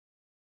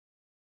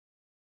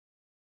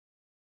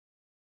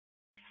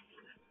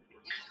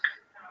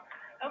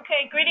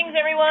Okay, greetings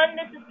everyone.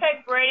 This is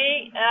Peg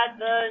Brady at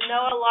the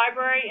NOAA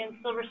Library in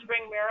Silver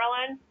Spring,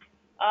 Maryland.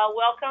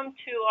 Welcome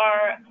to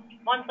our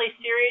monthly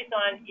series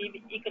on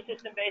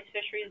ecosystem-based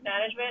fisheries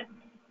management.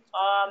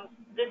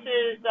 This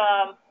is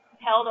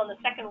held on the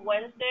second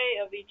Wednesday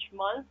of each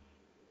month.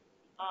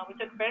 We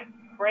took a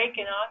break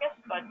in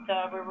August, but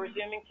we're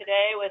resuming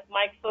today with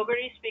Mike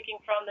Fogarty speaking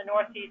from the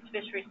Northeast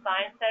Fisheries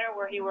Science Center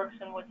where he works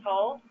in Woods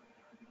Hole.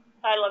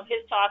 The title of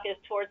his talk is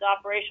Towards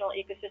Operational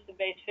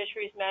Ecosystem-Based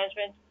Fisheries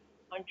Management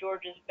on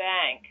Georges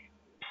Bank.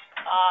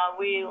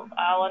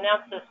 I'll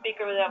announce the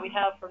speaker that we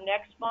have for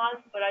next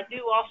month, but I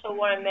do also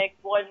want to make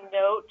one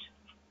note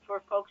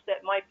for folks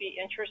that might be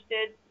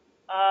interested.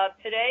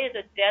 Today is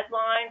a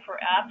deadline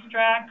for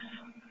abstracts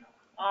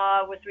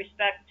with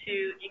respect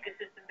to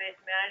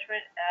ecosystem-based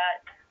management at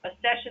a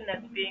session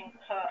that's being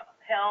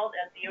held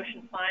at the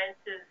Ocean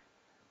Sciences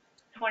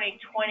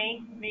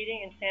 2020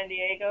 meeting in San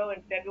Diego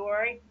in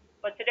February.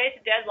 But today's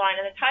a deadline,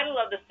 and the title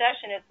of the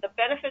session is The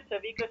Benefits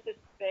of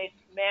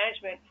Ecosystem-Based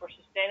Management for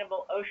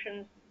Sustainable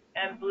Oceans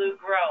and Blue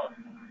Growth.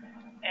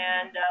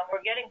 And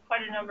we're getting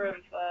quite a number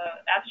of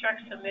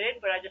abstracts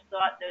submitted, but I just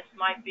thought this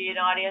might be an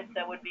audience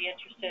that would be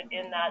interested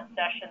in that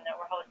session that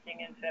we're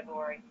hosting in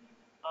February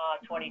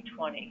 2020.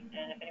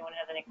 And if anyone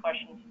has any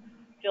questions,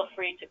 feel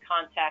free to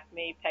contact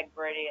me,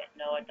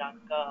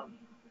 pegbrady@noaa.gov.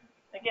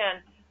 Again,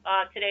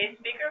 today's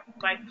speaker,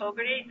 Mike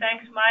Fogarty.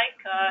 Thanks, Mike.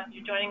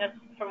 You're joining us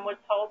from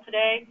Woods Hole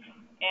today,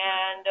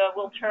 and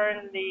we'll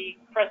turn the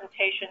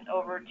presentation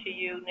over to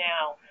you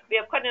now. We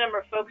have quite a number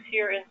of folks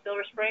here in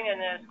Silver Spring, and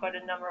there's quite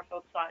a number of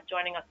folks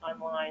joining us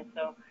online.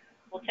 So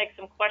we'll take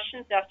some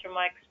questions after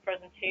Mike's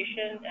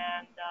presentation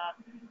and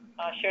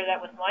share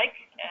that with Mike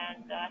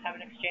and have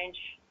an exchange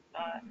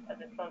as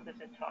it closes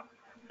his talk.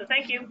 So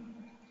thank you.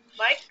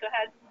 Mike, go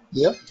ahead.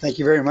 Yep, thank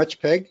you very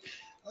much, Peg.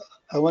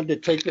 I wanted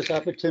to take this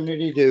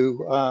opportunity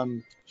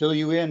to fill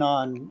you in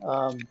on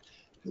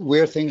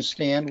where things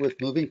stand with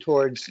moving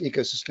towards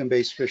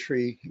ecosystem-based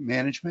fishery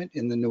management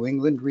in the New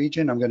England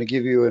region. I'm going to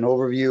give you an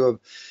overview of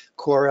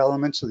core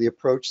elements of the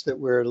approach that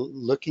we're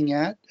looking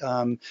at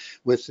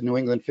with the New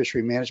England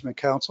Fishery Management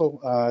Council.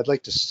 I'd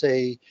like to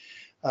say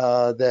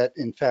that,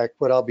 in fact,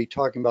 what I'll be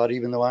talking about,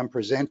 even though I'm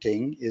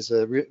presenting, is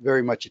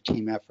very much a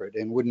team effort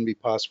and wouldn't be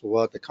possible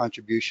without the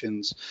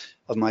contributions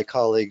of my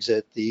colleagues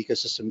at the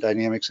Ecosystem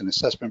Dynamics and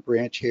Assessment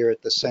Branch here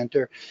at the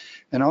center,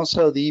 and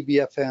also the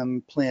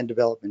EBFM Plan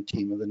Development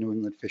Team of the New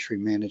England Fishery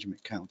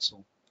Management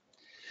Council.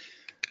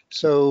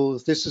 So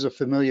this is a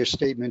familiar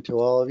statement to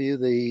all of you,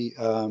 the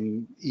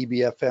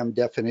EBFM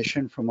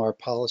definition from our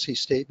policy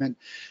statement,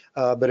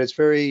 but it's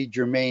very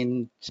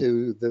germane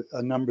to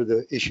a number of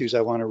the issues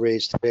I want to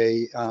raise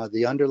today.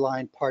 The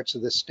underlined parts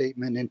of this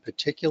statement in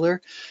particular,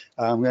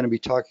 I'm going to be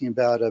talking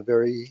about a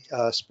very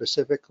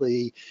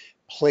specifically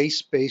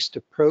place-based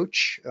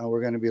approach.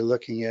 We're going to be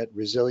looking at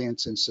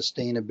resilience and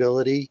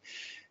sustainability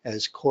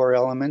as core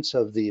elements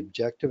of the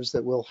objectives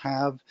that we'll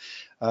have.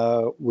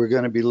 We're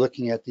going to be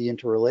looking at the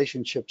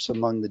interrelationships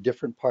among the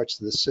different parts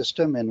of the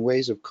system and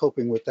ways of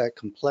coping with that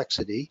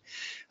complexity.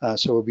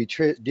 So we'll be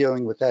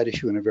dealing with that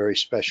issue in a very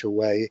special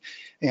way.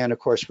 And of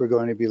course, we're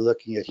going to be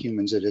looking at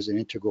humans as an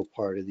integral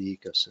part of the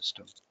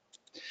ecosystem.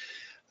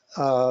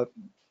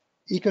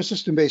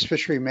 Ecosystem-based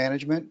fishery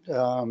management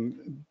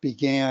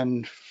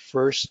began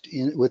first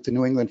with the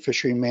New England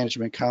Fishery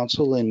Management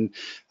Council in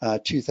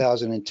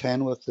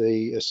 2010 with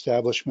the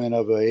establishment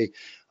of a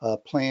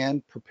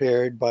plan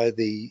prepared by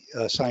the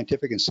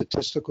Scientific and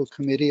Statistical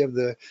Committee of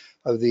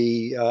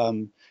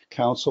the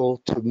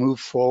council to move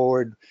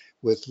forward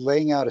with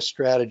laying out a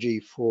strategy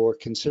for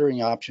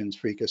considering options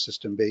for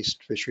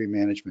ecosystem-based fishery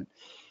management.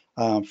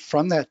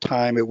 From that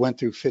time, it went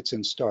through fits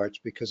and starts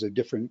because of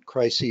different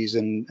crises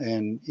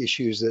and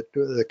issues that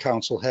the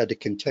council had to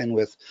contend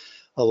with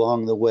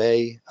along the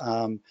way.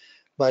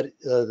 But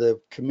the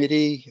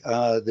committee,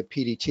 the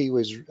PDT,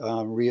 was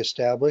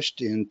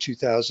reestablished in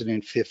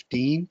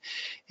 2015,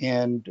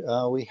 and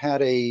we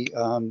had a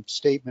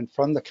statement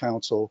from the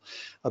council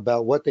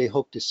about what they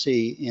hope to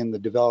see in the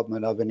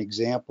development of an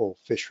example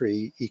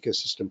fishery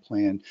ecosystem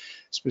plan,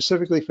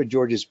 specifically for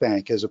Georges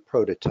Bank as a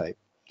prototype.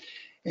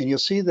 And you'll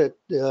see that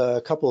a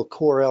couple of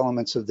core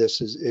elements of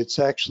this is it's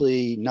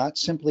actually not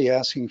simply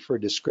asking for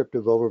a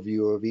descriptive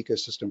overview of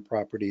ecosystem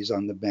properties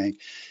on the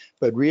bank,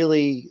 but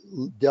really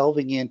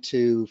delving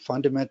into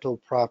fundamental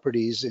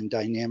properties and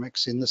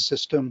dynamics in the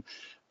system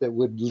that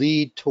would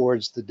lead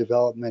towards the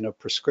development of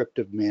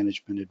prescriptive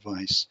management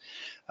advice.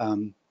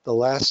 The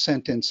last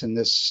sentence in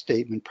this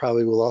statement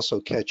probably will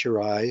also catch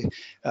your eye.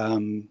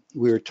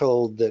 We were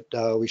told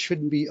that we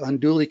shouldn't be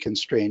unduly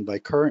constrained by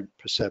current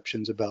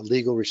perceptions about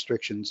legal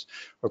restrictions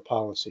or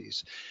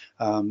policies.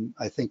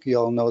 I think you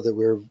all know that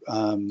we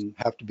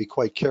have to be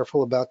quite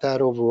careful about that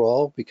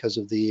overall because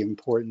of the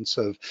importance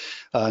of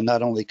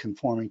not only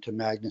conforming to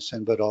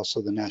Magnuson, but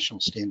also the national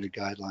standard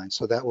guidelines.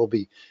 So that will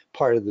be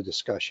part of the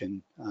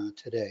discussion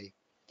today.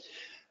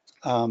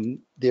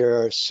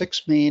 There are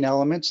 6 main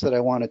elements that I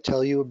want to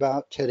tell you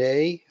about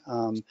today.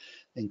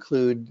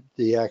 include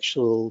the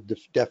actual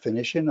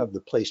definition of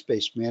the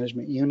place-based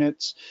management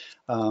units,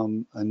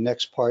 a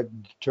next part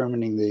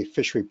determining the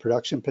fishery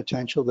production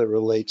potential that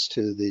relates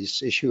to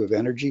this issue of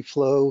energy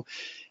flow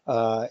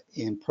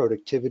and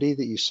productivity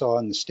that you saw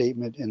in the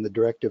statement and the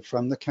directive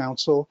from the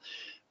council.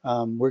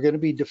 We're going to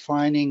be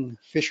defining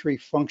fishery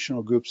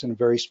functional groups in a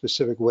very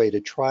specific way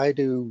to try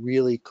to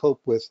really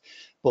cope with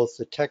both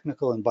the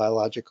technical and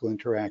biological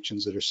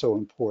interactions that are so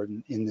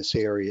important in this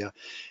area,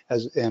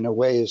 as in a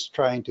way is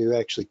trying to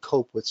actually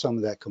cope with some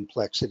of that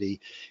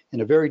complexity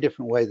in a very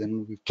different way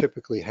than we've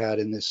typically had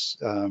in this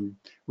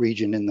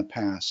region in the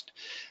past.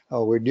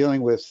 We're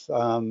dealing with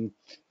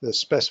the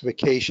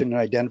specification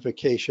and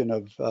identification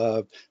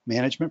of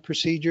management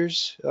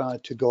procedures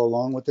to go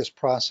along with this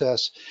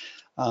process.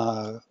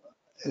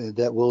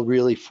 That will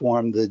really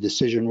form the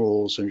decision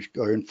rules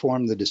or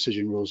inform the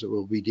decision rules that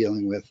we'll be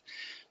dealing with.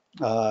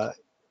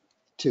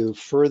 To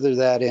further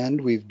that end,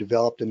 we've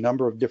developed a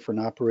number of different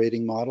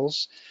operating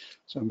models.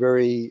 So I'm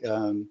very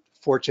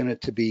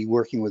fortunate to be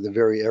working with a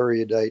very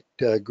erudite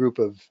group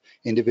of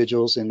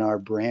individuals in our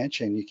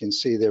branch, and you can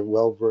see they're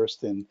well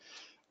versed in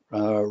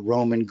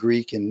Roman,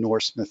 Greek, and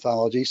Norse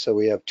mythology. So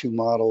we have two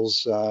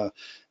models,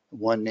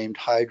 one named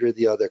Hydra,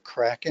 the other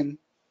Kraken.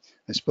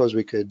 I suppose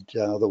we could,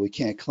 although we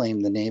can't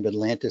claim the name,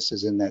 Atlantis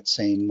is in that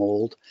same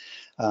mold.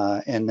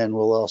 And then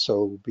we'll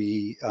also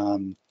be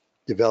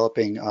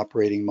developing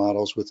operating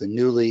models with a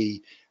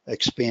newly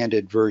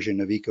expanded version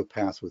of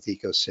EcoPath with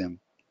EcoSim.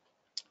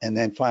 And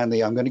then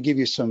finally, I'm going to give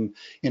you some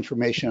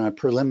information on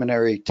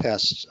preliminary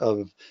tests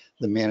of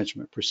the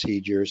management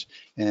procedures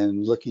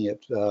and looking at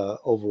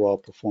overall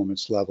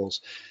performance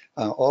levels.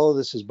 All of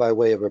this is by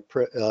way of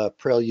a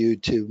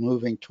prelude to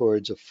moving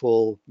towards a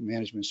full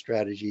management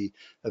strategy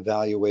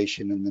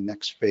evaluation in the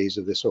next phase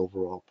of this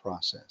overall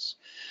process.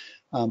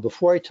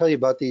 Before I tell you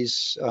about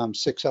these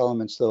 6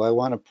 elements, though, I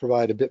want to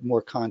provide a bit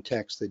more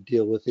context that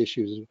deal with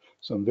issues,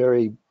 some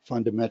very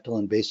fundamental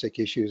and basic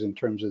issues in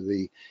terms of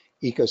the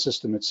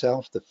ecosystem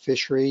itself, the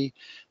fishery,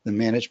 the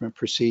management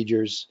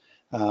procedures,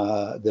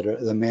 that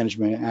are the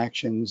management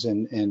actions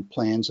and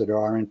plans that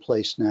are in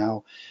place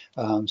now.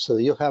 So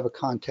you'll have a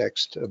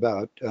context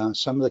about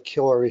some of the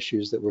core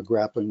issues that we're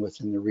grappling with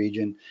in the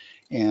region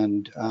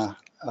and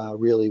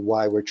really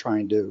why we're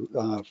trying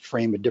to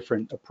frame a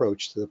different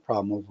approach to the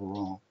problem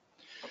overall.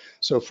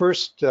 So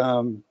first,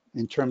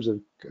 in terms of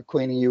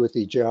acquainting you with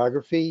the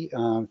geography,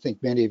 I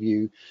think many of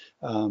you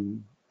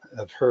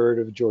have heard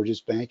of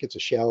Georges Bank. It's a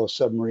shallow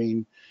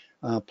submarine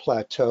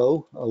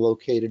plateau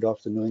located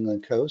off the New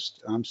England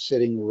coast. I'm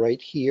sitting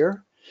right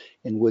here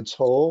in Woods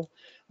Hole.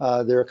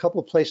 There are a couple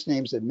of place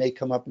names that may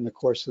come up in the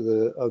course of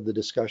the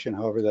discussion,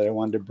 however, that I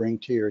wanted to bring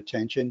to your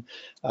attention.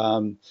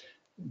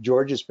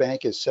 Georges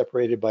Bank is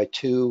separated by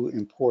 2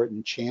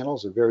 important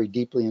channels, a very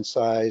deeply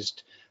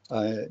incised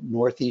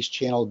northeast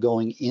channel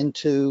going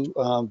into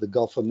the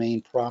Gulf of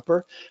Maine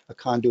proper, a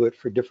conduit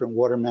for different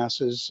water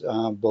masses,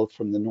 both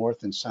from the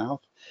north and south.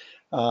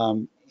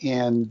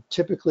 And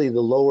typically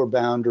the lower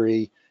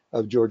boundary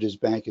of Georges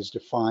Bank is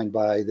defined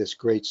by this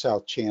Great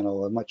South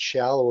Channel, a much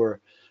shallower,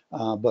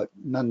 but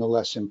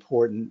nonetheless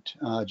important,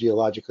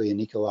 geologically and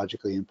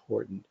ecologically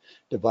important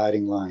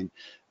dividing line.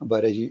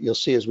 But as you'll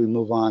see as we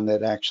move on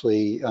that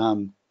actually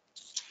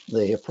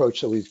the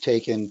approach that we've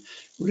taken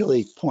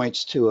really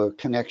points to a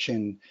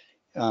connection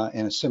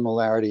and a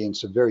similarity in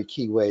some very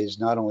key ways,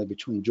 not only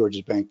between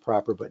Georges Bank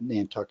proper, but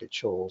Nantucket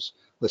Shoals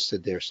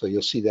listed there. So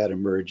you'll see that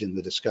emerge in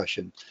the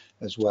discussion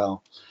as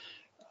well.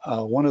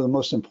 One of the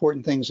most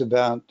important things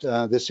about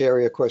this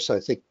area, of course, I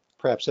think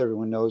perhaps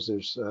everyone knows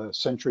there's a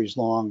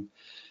centuries-long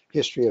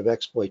history of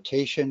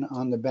exploitation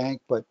on the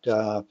bank, but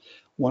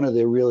one of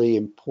the really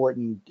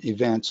important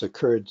events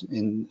started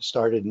in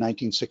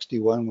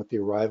 1961 with the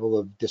arrival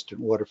of distant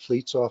water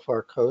fleets off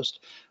our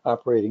coast,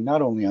 operating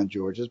not only on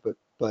Georges,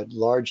 but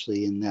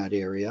largely in that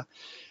area,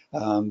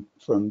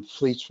 from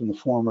fleets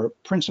from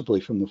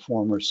principally from the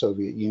former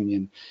Soviet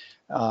Union.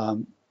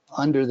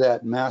 Under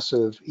that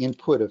massive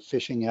input of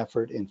fishing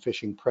effort and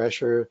fishing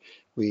pressure,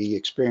 we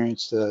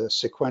experienced a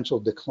sequential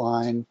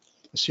decline,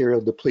 a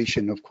serial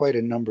depletion of quite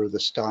a number of the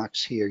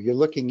stocks here. You're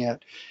looking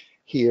at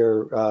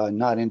here,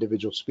 not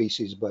individual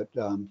species, but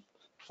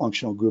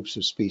functional groups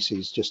of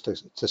species, just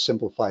to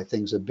simplify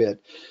things a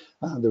bit.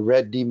 The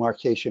red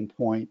demarcation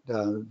point,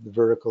 the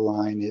vertical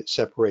line, it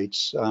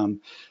separates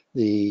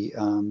the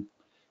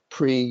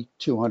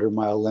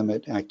pre-200-mile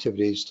limit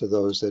activities to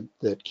those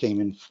that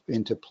came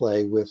into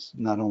play with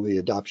not only the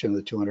adoption of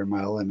the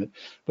 200-mile limit,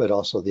 but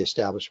also the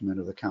establishment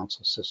of the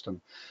council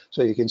system.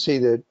 So you can see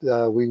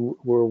that we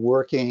were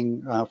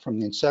working from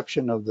the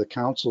inception of the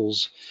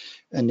council's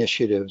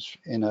initiatives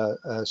in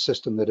a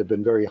system that had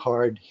been very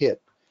hard hit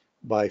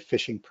by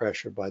fishing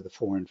pressure by the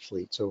foreign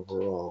fleets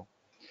overall.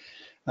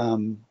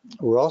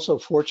 We're also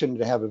fortunate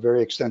to have a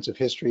very extensive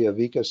history of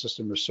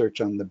ecosystem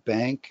research on the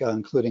bank,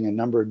 including a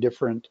number of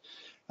different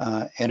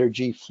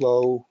energy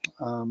flow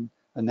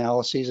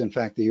analyses. In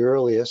fact, the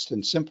earliest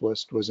and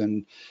simplest was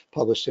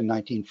published in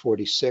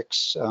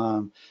 1946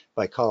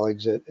 by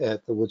colleagues at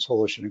the Woods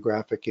Hole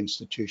Oceanographic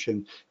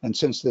Institution. And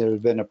since there has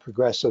been a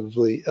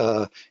progressively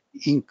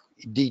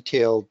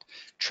detailed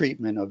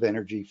treatment of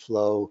energy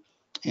flow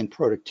and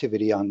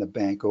productivity on the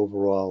bank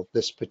overall.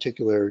 This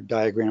particular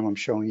diagram I'm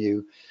showing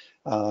you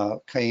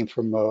came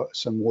from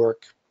some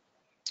work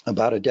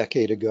about a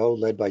decade ago,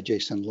 led by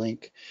Jason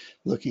Link,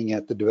 looking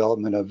at the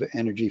development of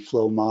energy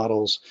flow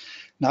models,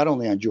 not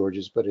only on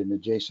Georges, but in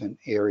adjacent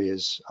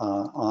areas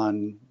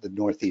on the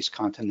Northeast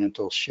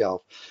continental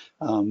shelf.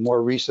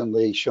 More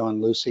recently,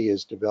 Sean Lucy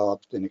has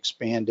developed an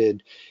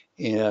expanded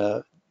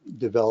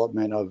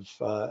development of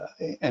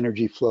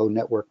energy flow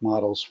network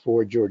models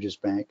for Georges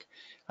Bank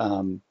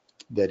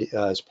that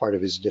as part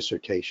of his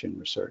dissertation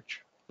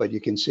research. But you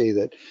can see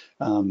that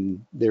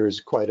there is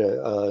quite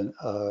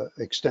a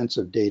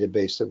extensive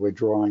database that we're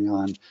drawing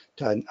on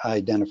to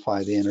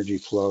identify the energy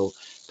flow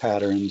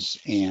patterns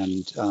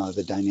and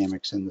the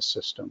dynamics in the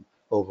system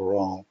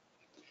overall.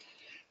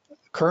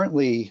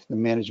 Currently, the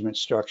management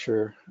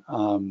structure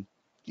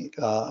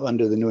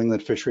under the New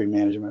England Fishery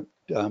Management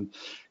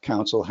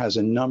Council has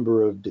a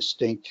number of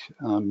distinct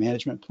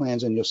management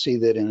plans, and you'll see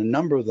that in a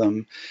number of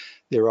them,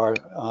 there are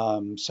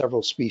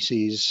several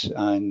species,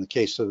 in the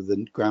case of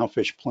the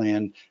groundfish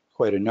plan,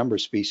 quite a number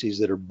of species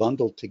that are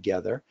bundled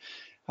together.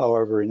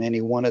 However, in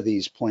any one of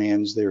these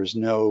plans, there is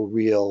no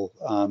real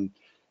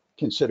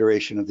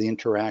consideration of the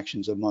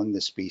interactions among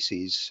the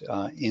species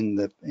in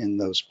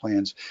those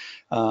plans.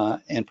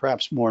 And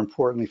perhaps more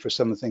importantly, for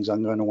some of the things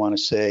I'm going to want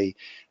to say,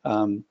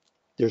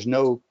 there's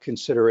no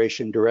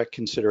direct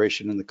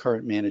consideration in the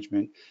current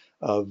management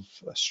of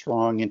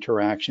strong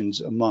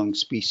interactions among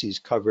species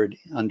covered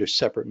under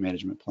separate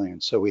management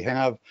plans. So we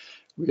have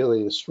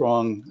really a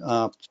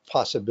strong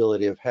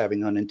possibility of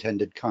having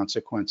unintended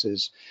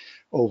consequences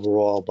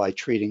overall by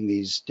treating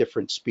these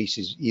different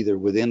species either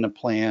within a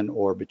plan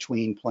or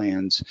between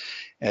plans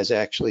as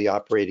actually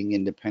operating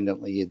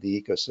independently in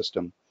the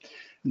ecosystem.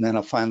 And then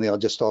I'll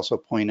just also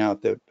point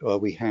out that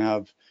we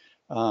have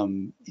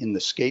in the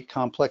skate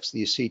complex that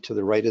you see to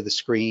the right of the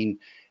screen,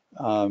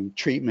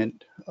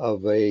 treatment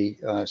of a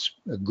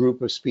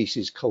group of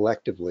species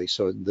collectively.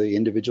 So the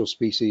individual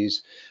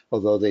species,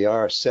 although they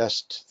are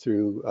assessed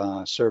through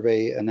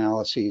survey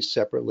analyses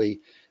separately,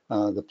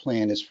 the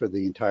plan is for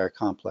the entire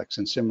complex.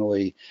 And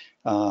similarly,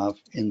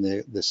 in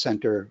the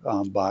center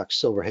box,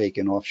 silver hake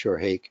and offshore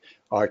hake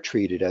are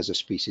treated as a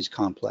species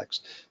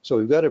complex. So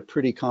we've got a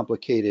pretty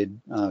complicated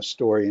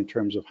story in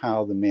terms of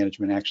how the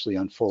management actually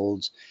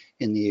unfolds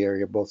in the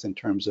area, both in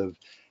terms of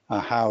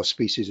how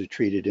species are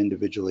treated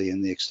individually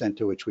and the extent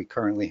to which we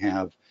currently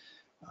have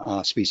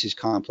species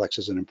complex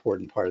is an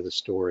important part of the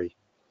story.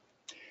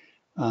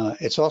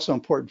 It's also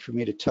important for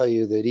me to tell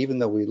you that even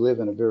though we live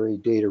in a very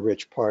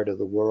data-rich part of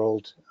the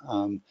world,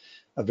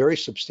 a very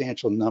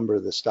substantial number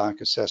of the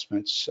stock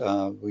assessments,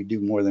 we do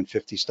more than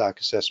 50 stock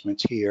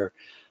assessments here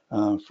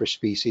for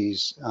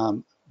species.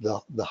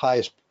 The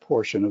highest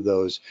portion of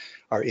those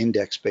are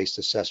index-based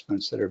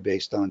assessments that are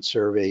based on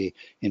survey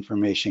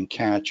information,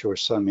 catch, or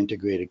some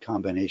integrated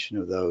combination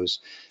of those.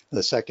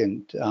 The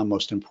second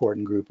most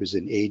important group is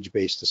in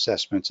age-based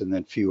assessments, and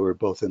then fewer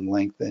both in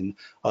length and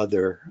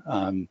other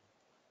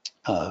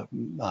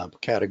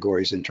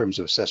categories in terms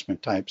of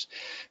assessment types.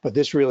 But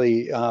this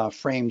really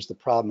frames the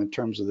problem in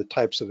terms of the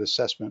types of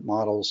assessment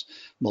models,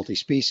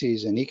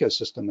 multi-species and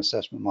ecosystem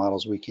assessment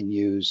models we can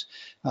use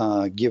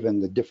given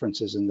the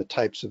differences in the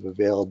types of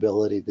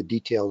availability, the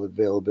detailed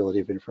availability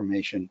of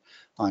information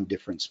on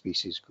different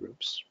species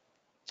groups.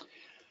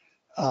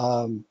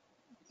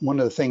 One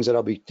of the things that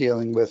I'll be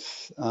dealing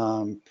with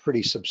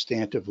pretty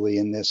substantively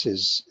in this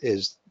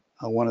is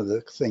one of the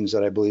things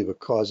that I believe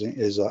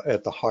is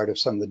at the heart of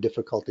some of the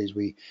difficulties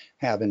we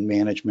have in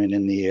management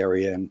in the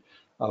area. And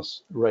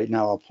right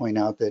now I'll point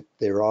out that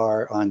there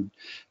are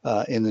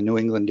in the New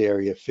England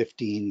area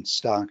 15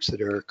 stocks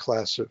that are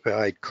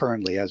classified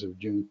currently as of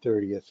June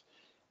 30th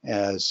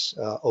as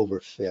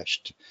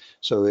overfished.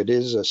 So it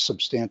is a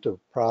substantive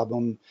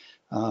problem.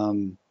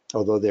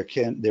 Although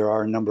there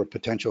are a number of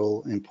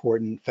potential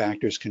important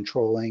factors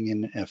controlling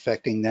and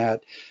affecting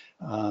that.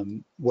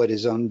 What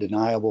is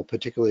undeniable,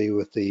 particularly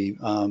with the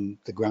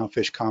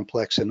groundfish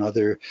complex and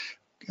other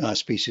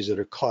species that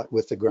are caught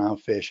with the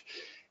groundfish,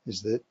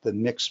 is that the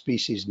mixed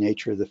species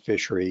nature of the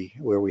fishery,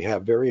 where we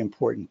have very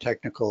important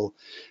technical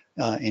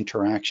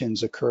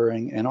interactions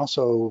occurring. And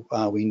also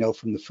we know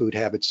from the food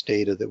habits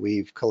data that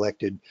we've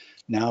collected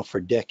now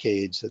for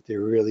decades that there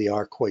really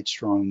are quite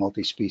strong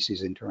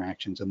multi-species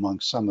interactions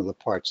among some of the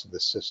parts of the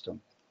system.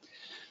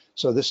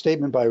 So this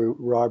statement by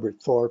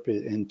Robert Thorpe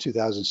in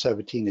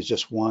 2017 is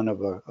just one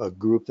of a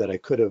group that I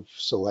could have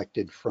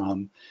selected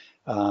from,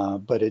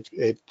 but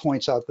it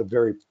points out the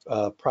very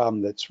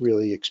problem that's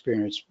really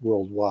experienced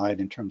worldwide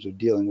in terms of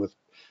dealing with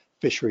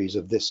fisheries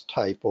of this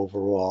type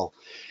overall.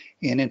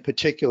 And in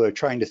particular,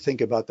 trying to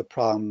think about the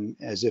problem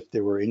as if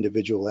there were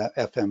individual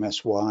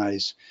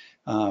FMSYs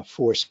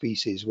for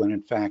species, when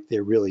in fact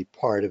they're really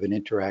part of an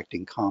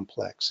interacting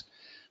complex.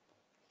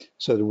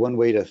 So the one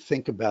way to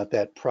think about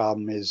that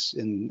problem is,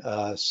 in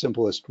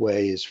simplest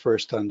way, is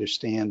first to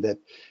understand that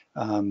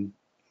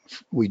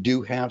we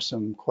do have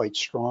some quite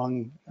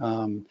strong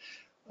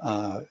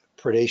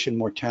predation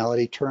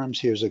mortality terms.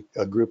 Here's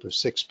a group of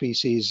 6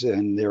 species,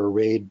 and they're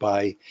arrayed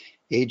by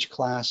age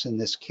class in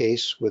this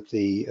case, with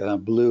the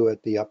blue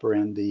at the upper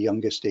end, the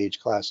youngest age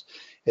class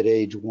at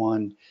age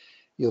 1.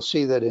 You'll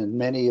see that in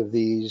many of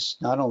these,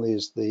 not only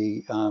is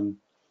the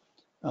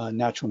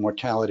natural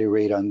mortality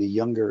rate on the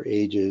younger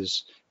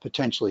ages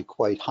potentially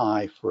quite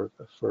high for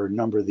a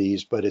number of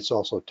these, but it's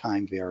also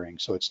time varying.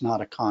 So it's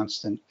not a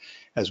constant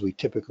as we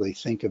typically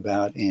think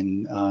about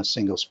in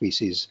single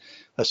species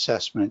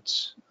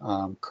assessments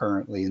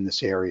currently in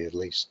this area, at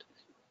least.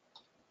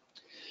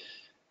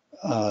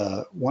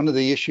 One of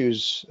the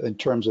issues in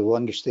terms of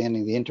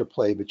understanding the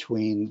interplay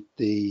between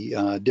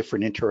the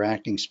different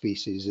interacting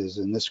species is,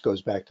 and this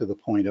goes back to the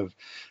point of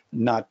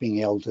not being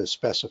able to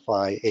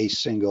specify a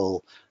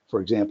single,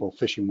 for example,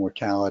 fishing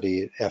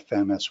mortality at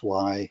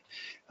FMSY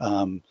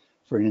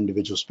for an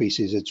individual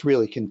species. It's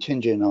really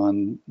contingent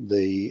on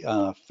the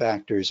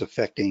factors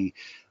affecting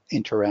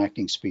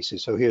interacting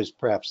species. So here's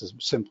perhaps the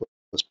simplest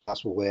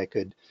possible way I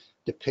could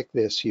depict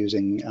this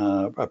using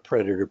a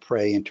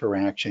predator-prey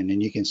interaction.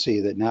 And you can see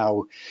that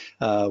now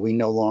we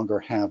no longer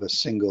have a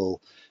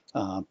single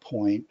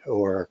point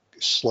or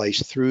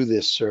slice through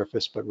this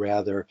surface, but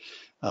rather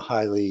a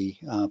highly,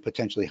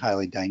 potentially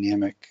highly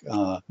dynamic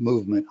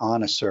movement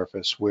on a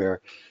surface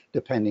where,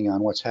 depending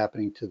on what's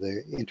happening to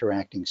the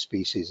interacting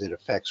species, it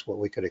affects what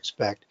we could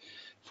expect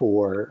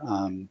for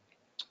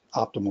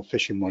optimal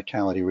fishing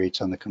mortality rates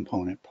on the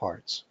component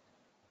parts.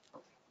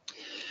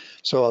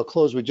 So I'll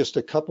close with just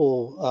a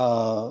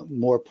couple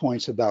more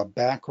points about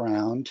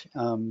background.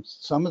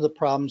 Some of the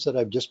problems that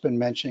I've just been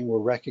mentioning were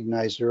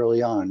recognized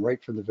early on,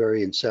 right from the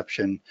very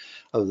inception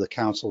of the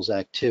Council's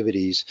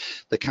activities.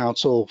 The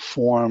Council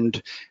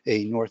formed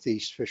a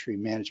Northeast Fishery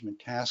Management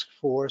Task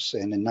Force,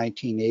 and in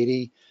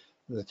 1980,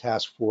 the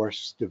task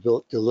force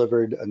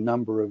delivered a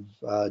number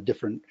of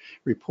different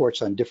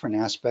reports on different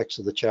aspects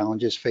of the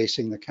challenges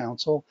facing the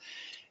Council.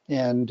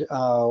 And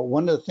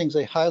one of the things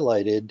they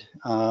highlighted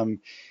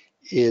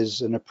is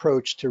an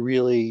approach to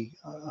really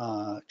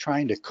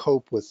trying to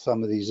cope with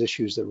some of these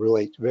issues that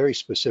relate very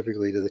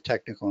specifically to the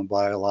technical and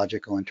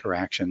biological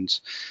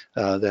interactions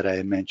that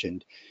I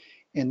mentioned.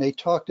 And they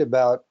talked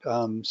about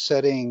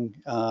setting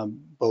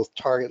both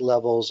target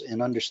levels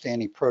and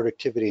understanding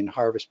productivity and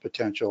harvest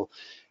potential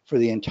for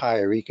the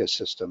entire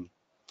ecosystem,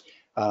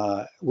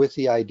 with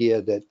the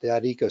idea that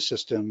that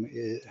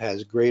ecosystem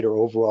has greater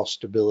overall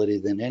stability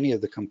than any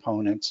of the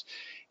components.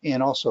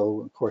 And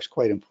also, of course,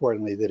 quite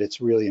importantly, that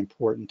it's really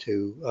important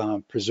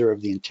to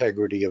preserve the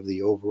integrity of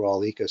the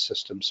overall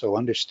ecosystem. So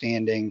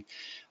understanding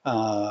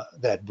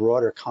that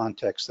broader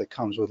context that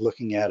comes with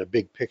looking at a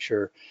big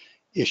picture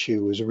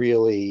issue is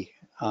really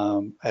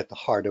at the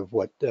heart of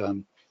what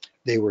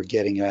they were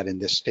getting at in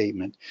this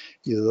statement.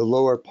 The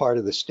lower part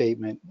of the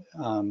statement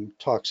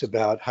talks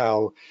about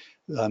how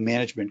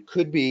management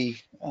could be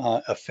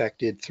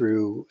affected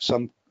through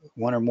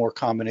one or more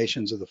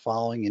combinations of the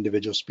following: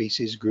 individual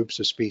species, groups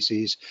of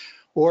species,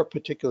 or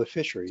particular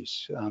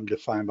fisheries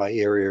defined by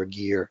area or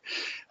gear.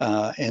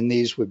 And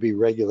these would be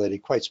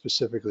regulated quite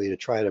specifically to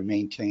try to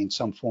maintain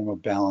some form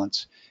of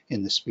balance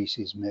in the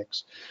species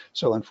mix.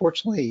 So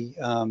unfortunately,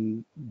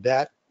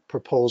 that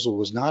proposal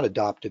was not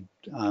adopted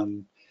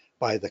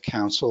by the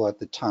Council at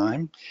the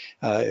time.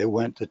 It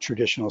went the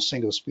traditional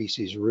single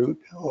species route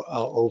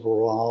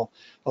overall,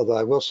 although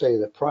I will say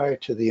that prior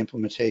to the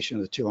implementation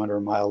of the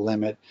 200-mile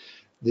limit,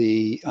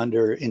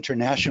 under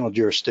international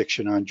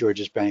jurisdiction on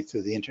Georges Bank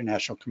through the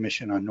International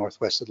Commission on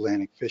Northwest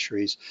Atlantic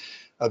Fisheries,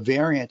 a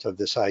variant of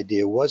this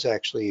idea was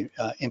actually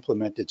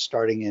implemented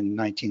starting in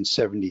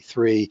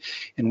 1973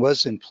 and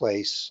was in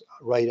place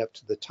right up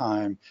to the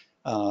time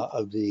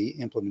of the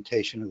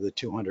implementation of the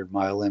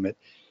 200-mile limit.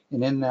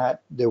 And in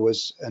that, there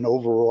was an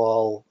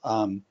overall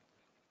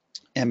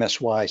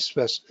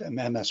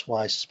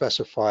MSY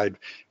specified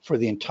for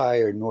the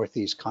entire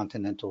Northeast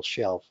continental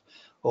shelf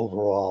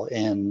overall.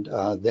 And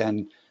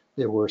then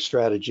there were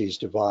strategies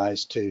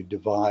devised to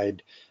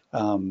divide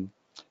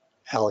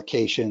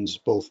allocations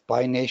both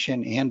by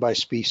nation and by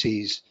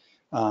species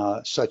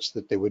such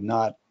that they would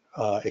not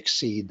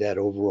exceed that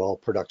overall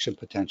production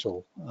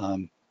potential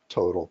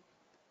total.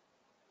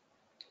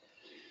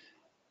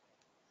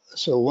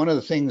 So one of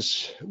the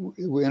things,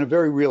 in a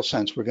very real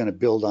sense, we're going to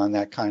build on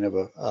that kind of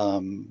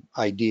a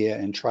idea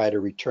and try to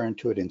return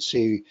to it and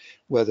see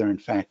whether in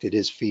fact it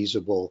is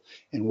feasible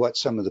and what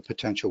some of the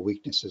potential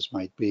weaknesses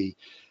might be.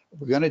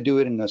 We're going to do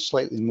it in a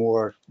slightly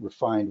more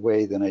refined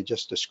way than I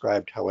just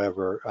described,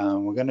 however.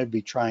 We're going to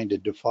be trying to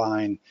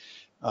define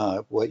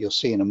what you'll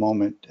see in a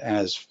moment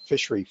as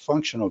fishery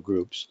functional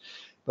groups.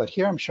 But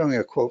here I'm showing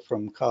a quote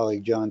from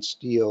colleague John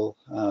Steele.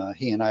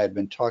 He and I had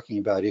been talking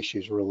about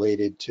issues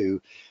related to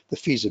the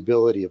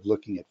feasibility of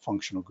looking at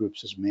functional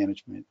groups as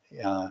management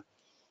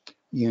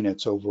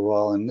units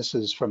overall. And this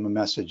is from a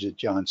message that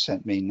John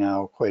sent me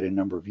now quite a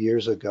number of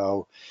years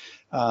ago.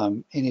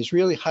 And he's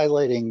really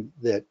highlighting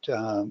that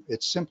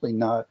it's simply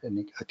not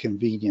a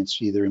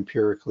convenience, either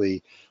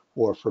empirically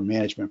or for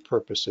management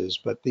purposes,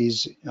 but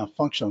these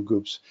functional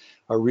groups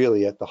are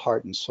really at the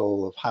heart and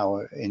soul of how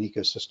an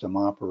ecosystem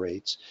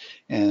operates.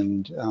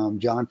 And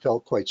John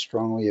felt quite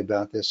strongly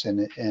about this,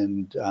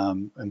 and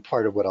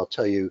part of what I'll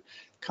tell you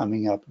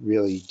coming up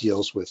really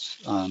deals with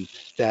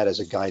that as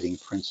a guiding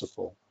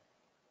principle.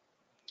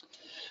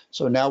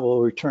 So now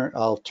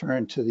I'll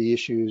turn to the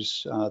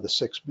issues, the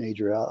 6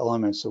 major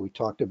elements that we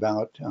talked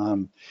about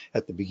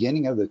at the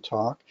beginning of the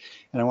talk.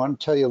 And I want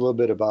to tell you a little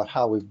bit about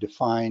how we've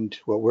defined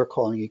what we're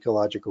calling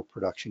ecological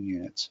production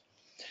units.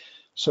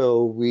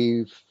 So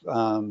we've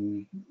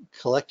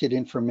collected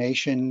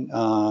information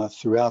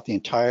throughout the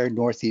entire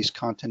Northeast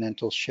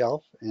continental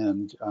shelf.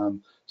 And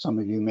some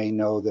of you may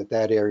know that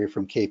that area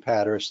from Cape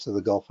Hatteras to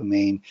the Gulf of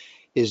Maine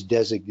is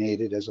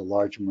designated as a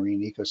large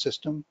marine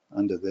ecosystem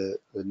under the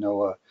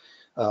NOAA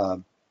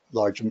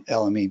large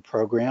LME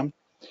program.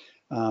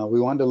 We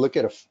wanted to look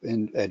at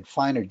in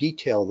finer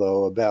detail,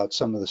 though, about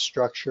some of the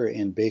structure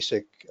and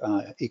basic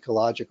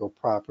ecological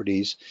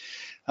properties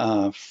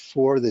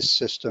for this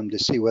system to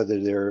see whether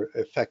they're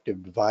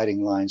effective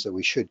dividing lines that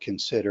we should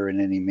consider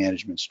in any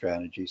management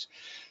strategies.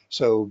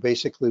 So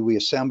basically, we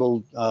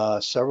assembled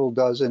several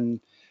dozen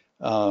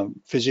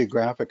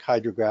physiographic,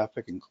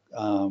 hydrographic, and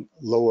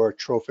lower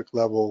trophic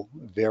level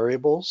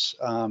variables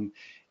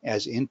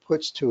as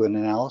inputs to an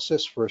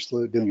analysis, first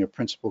doing a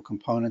principal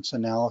components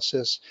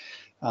analysis.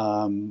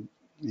 In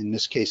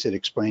this case, it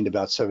explained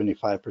about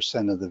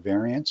 75% of the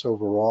variance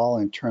overall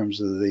in terms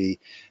of the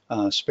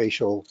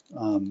spatial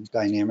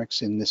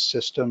dynamics in this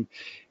system.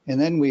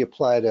 And then we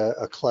applied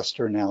a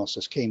cluster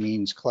analysis,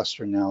 k-means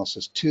cluster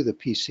analysis, to the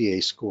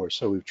PCA score.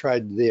 So we've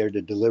tried there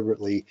to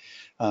deliberately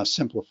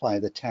simplify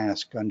the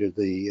task under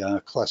the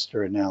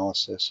cluster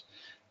analysis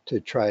to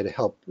try to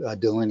help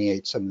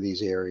delineate some of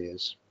these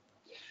areas.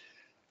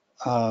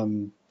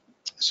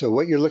 So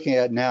what you're looking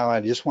at now, I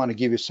just want to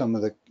give you some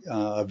of the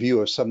a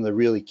view of some of the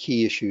really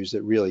key issues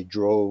that really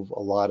drove a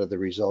lot of the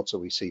results that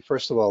we see.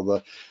 First of all,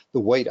 the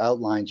white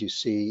outlines you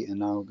see,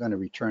 and I'm going to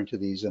return to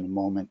these in a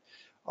moment,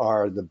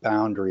 are the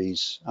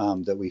boundaries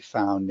that we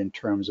found in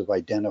terms of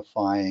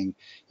identifying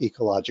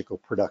ecological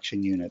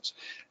production units.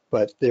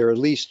 But there are at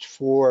least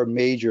 4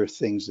 major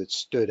things that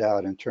stood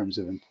out in terms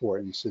of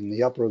importance. In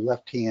the upper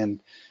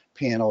left-hand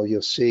panel,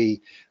 you'll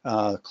see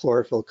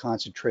chlorophyll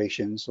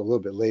concentrations. A little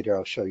bit later,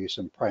 I'll show you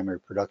some primary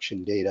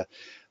production data.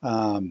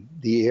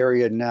 The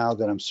area now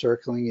that I'm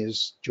circling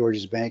is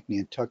Georges Bank,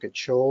 Nantucket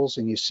Shoals,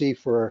 and you see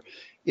for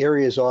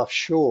areas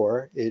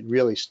offshore, it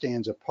really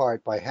stands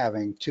apart by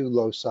having 2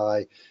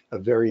 loci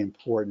of very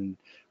important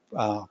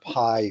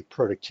high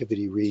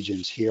productivity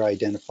regions here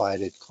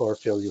identified at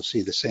chlorophyll. You'll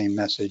see the same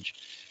message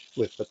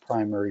with the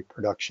primary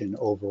production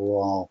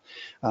overall.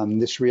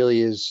 This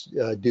really is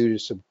due to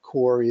some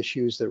core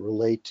issues that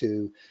relate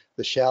to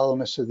the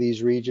shallowness of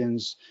these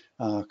regions,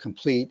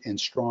 complete and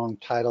strong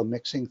tidal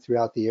mixing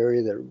throughout the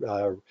area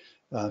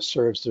that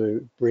serves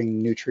to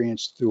bring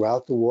nutrients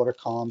throughout the water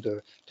column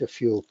to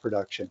fuel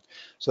production.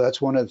 So that's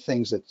one of the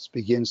things that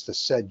begins to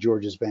set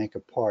Georges Bank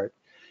apart.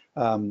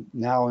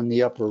 Now in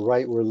the upper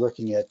right, we're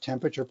looking at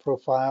temperature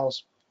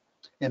profiles.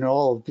 In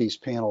all of these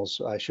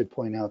panels, I should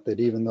point out that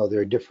even though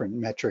there are different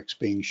metrics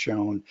being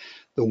shown,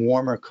 the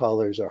warmer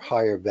colors are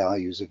higher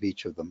values of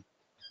each of them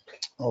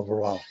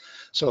overall.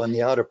 So in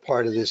the outer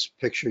part of this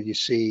picture, you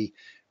see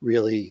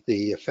really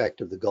the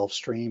effect of the Gulf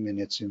Stream and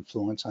its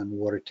influence on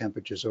water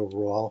temperatures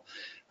overall.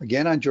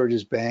 Again, on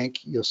Georges Bank,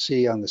 you'll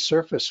see on the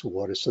surface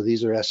water, so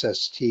these are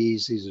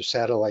SSTs, these are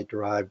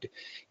satellite-derived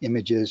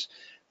images.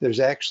 There's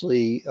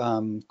actually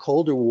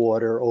colder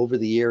water over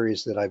the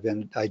areas that I've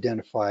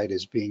identified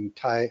as being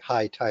high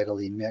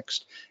tidally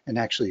mixed, and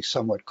actually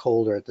somewhat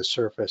colder at the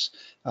surface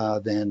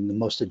than the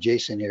most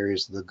adjacent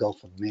areas of the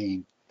Gulf of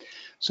Maine.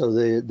 So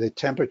the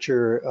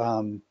temperature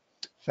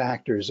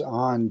factors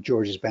on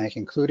Georges Bank,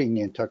 including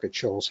Nantucket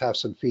Shoals, have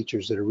some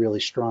features that are really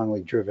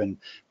strongly driven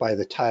by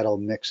the tidal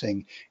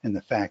mixing and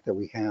the fact that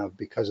we have,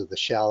 because of the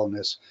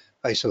shallowness,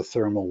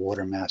 isothermal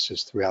water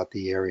masses throughout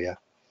the area.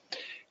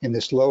 In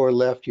this lower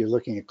left, you're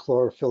looking at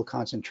chlorophyll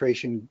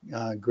concentration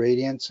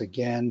gradients.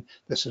 Again,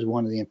 this is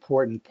one of the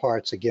important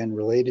parts, again,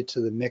 related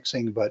to the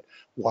mixing, but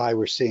why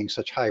we're seeing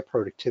such high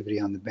productivity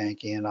on the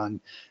bank and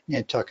on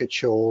Nantucket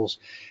Shoals.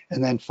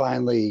 And then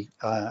finally,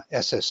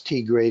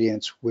 SST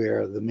gradients,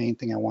 where the main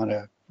thing I want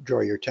to draw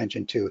your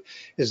attention to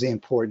is the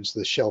importance of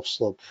the shelf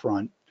slope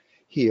front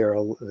here,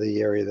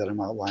 the area that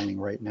I'm outlining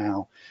right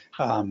now,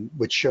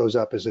 which shows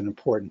up as an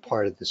important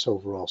part of this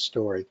overall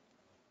story.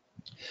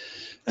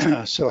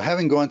 So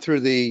having gone through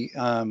the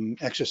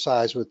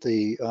exercise with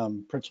the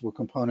principal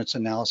components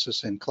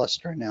analysis and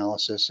cluster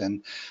analysis,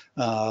 and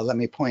let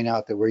me point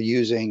out that we're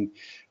using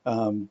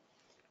the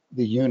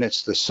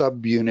units, the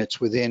subunits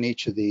within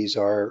each of these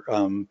are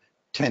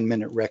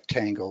 10-minute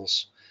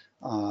rectangles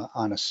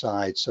on a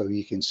side. So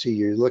you can see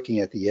you're looking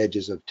at the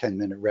edges of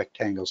 10-minute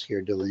rectangles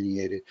here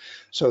delineated.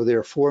 So there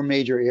are 4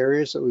 major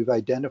areas that we've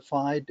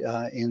identified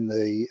in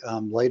the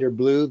lighter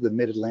blue, the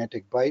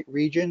Mid-Atlantic Bight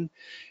region.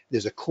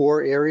 There's a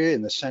core area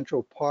in the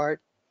central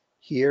part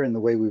here in the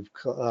way we've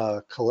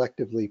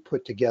collectively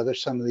put together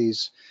some of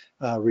these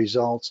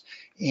results,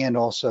 and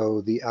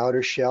also the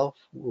outer shelf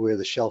where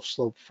the shelf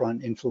slope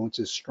front influence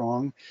is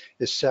strong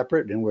is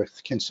separate, and we're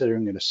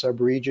considering it a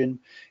subregion.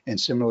 And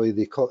similarly,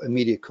 the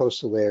immediate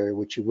coastal area,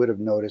 which you would have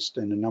noticed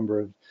in a number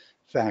of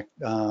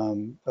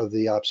of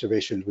the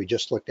observations we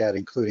just looked at,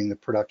 including the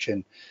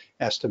production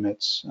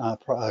estimates,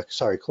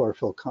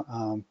 chlorophyll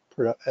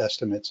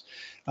estimates,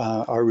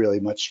 are really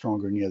much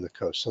stronger near the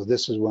coast. So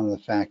this is one of the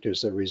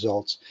factors that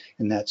results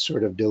in that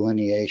sort of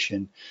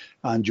delineation.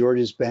 On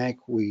Georges Bank,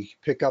 we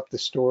pick up the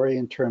story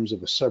in terms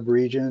of a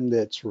subregion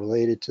that's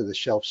related to the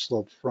shelf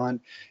slope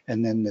front,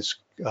 and then this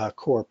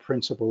core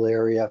principal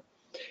area.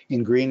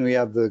 In green, we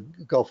have the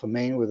Gulf of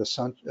Maine with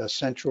a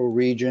central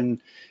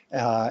region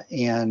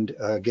and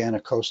again,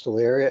 a coastal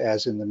area,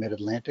 as in the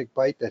Mid-Atlantic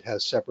Bight, that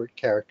has separate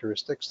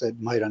characteristics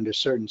that might, under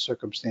certain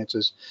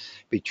circumstances,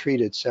 be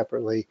treated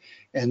separately.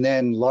 And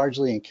then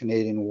largely in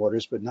Canadian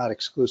waters, but not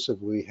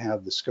exclusively, we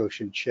have the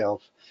Scotian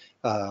Shelf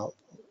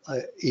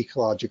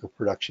ecological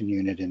production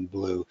unit in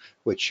blue,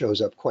 which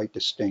shows up quite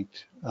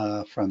distinct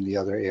from the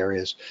other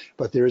areas.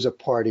 But there is a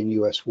part in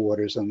U.S.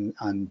 waters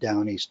on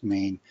down East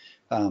Maine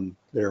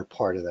that are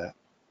part of that.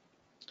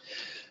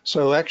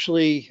 So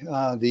actually,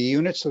 the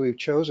units that we've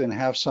chosen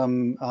have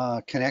some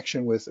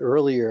connection with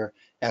earlier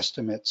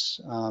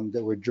estimates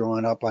that were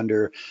drawn up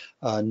under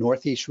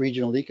Northeast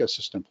Regional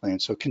Ecosystem Plan.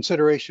 So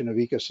consideration of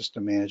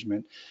ecosystem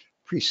management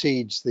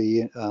precedes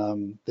the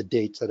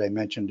dates that I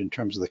mentioned in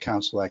terms of the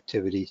council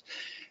activities.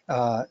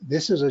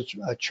 This is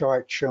a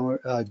chart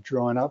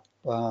drawn up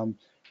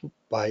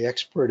by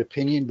expert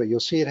opinion, but you'll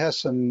see it has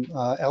some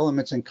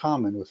elements in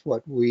common with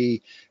what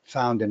we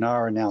found in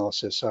our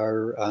analysis,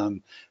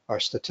 our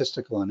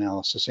statistical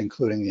analysis,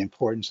 including the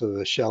importance of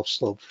the shelf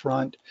slope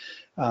front.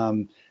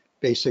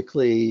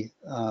 Basically,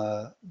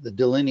 the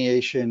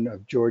delineation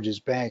of Georges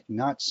Bank,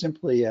 not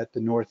simply at the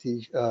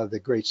northeast,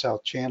 the Great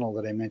South Channel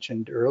that I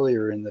mentioned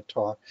earlier in the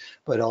talk,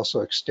 but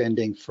also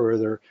extending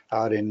further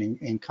out and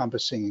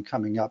encompassing and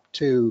coming up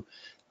to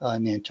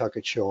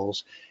Nantucket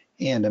Shoals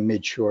and a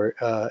midshore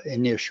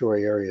and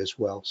nearshore area as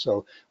well.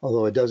 So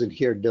although it doesn't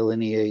here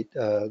delineate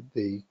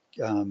the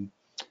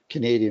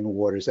Canadian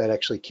waters, that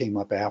actually came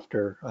up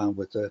after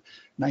with the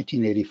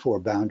 1984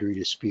 boundary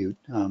dispute,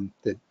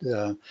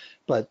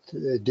 but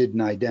it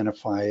didn't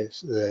identify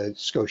the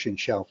Scotian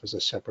Shelf as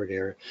a separate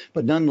area.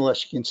 But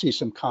nonetheless, you can see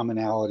some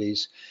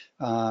commonalities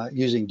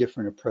using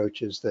different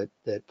approaches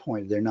that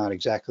point. They're not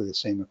exactly the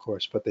same, of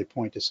course, but they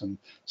point to some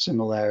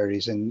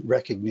similarities and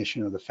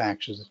recognition of the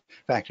factors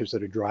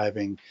that are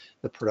driving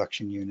the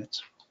production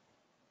units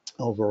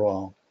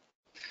overall.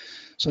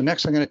 So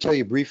next, I'm going to tell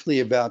you briefly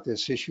about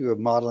this issue of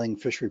modeling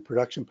fishery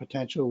production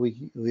potential. We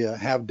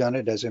have done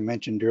it, as I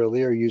mentioned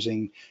earlier,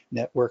 using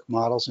network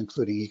models,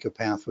 including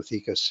EcoPath with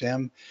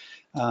EcoSim.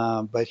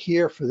 But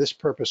here, for this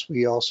purpose,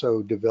 we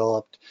also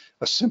developed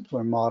a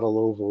simpler model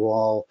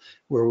overall,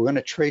 where we're going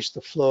to trace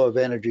the flow of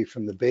energy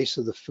from the base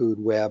of the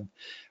food web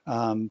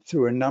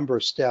through a number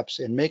of steps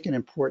and make an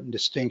important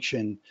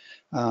distinction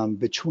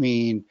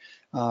between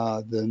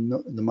the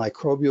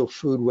microbial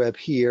food web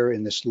here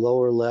in this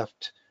lower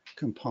left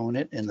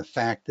component, and the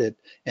fact that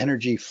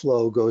energy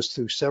flow goes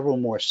through several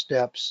more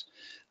steps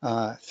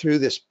through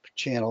this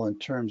channel in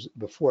terms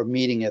before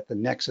meeting at the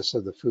nexus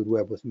of the food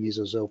web with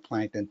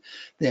mesozooplankton,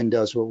 then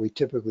does what we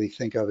typically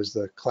think of as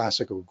the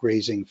classical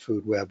grazing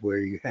food web, where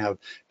you have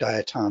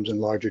diatoms and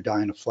larger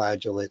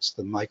dinoflagellates,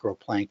 the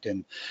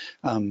microplankton,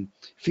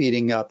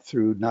 feeding up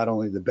through not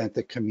only the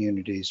benthic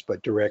communities,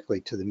 but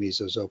directly to the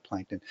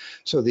mesozooplankton.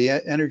 So the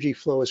energy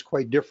flow is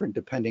quite different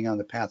depending on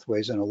the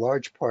pathways, and a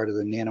large part of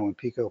the nano and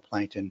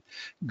picoplankton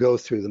go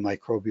through the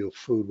microbial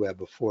food web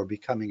before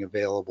becoming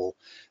available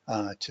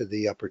to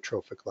the upper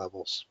trophic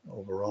levels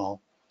overall.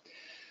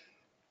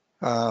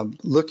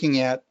 Looking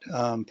at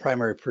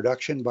primary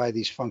production by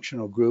these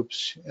functional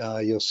groups,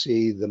 you'll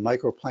see the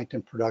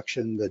microplankton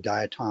production, the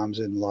diatoms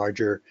and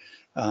larger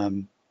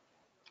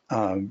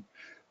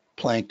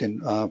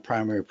plankton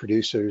primary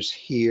producers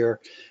here.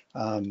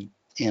 And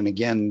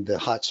again, the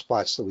hot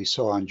spots that we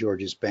saw on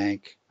Georges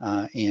Bank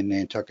and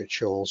Nantucket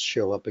Shoals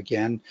show up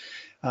again.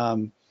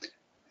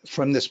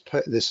 From this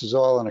is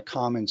all on a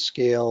common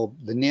scale.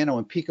 The nano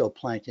and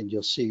picoplankton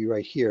you'll see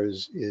right here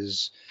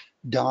is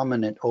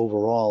dominant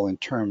overall in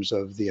terms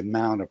of the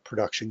amount of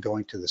production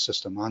going to the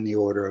system, on the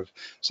order of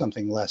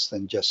something less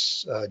than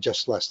just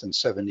less than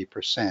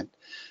 70%.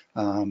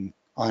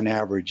 On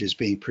average, is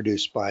being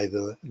produced by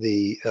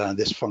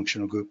this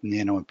functional group,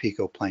 nano and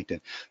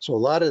picoplankton. So a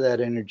lot of that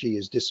energy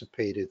is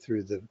dissipated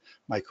through the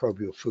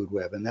microbial food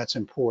web, and that's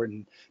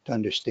important to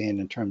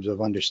understand in terms of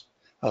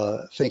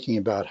thinking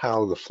about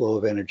how the flow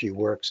of energy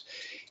works,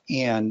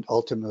 and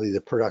ultimately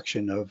the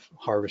production of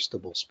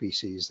harvestable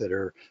species that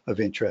are of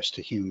interest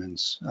to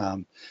humans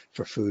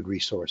for food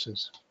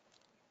resources.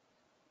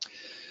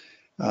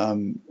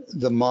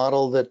 The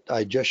model that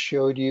I just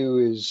showed you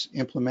is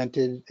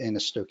implemented in a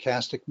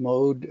stochastic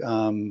mode.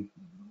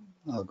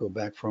 I'll go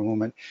back for a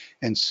moment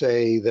and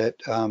say that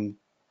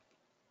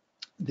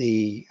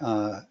the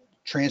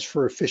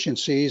transfer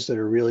efficiencies that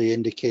are really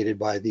indicated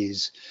by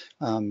these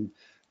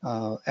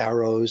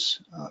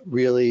arrows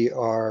really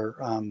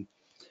are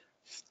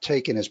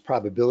taken as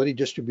probability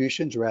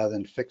distributions rather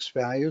than fixed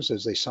values,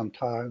 as they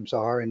sometimes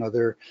are in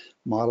other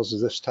models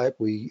of this type.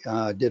 We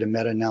did a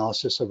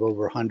meta-analysis of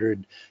over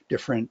 100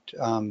 different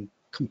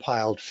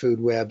compiled food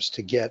webs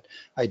to get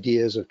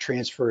ideas of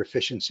transfer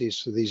efficiencies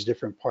for these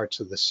different parts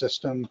of the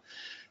system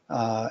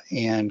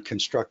and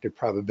constructed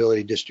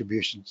probability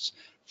distributions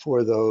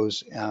for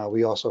those.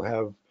 We also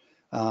have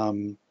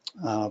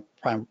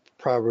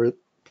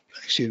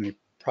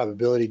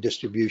probability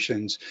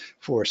distributions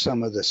for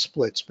some of the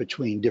splits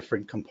between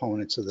different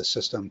components of the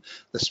system,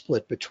 the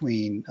split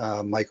between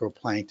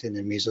microplankton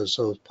and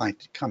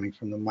mesozooplankton coming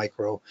from the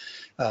micro,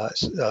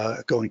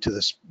 going to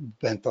the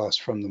benthos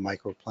from the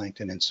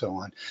microplankton and so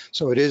on.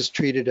 So it is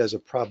treated as a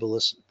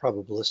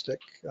probabilistic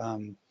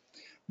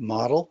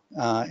model,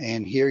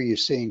 and here you're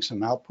seeing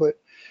some output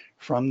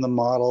from the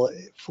model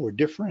for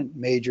different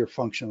major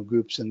functional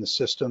groups in the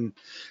system,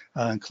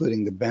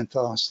 including the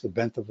benthos, the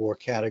benthivore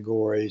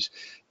categories,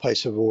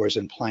 piscivores,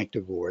 and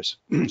planktivores.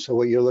 So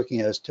what you're looking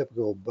at is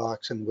typical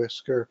box and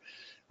whisker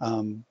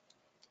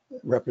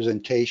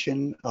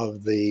representation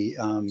of the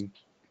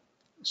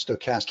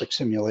stochastic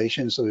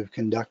simulations that we've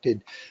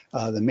conducted.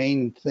 The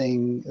main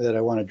thing that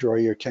I want to draw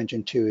your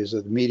attention to is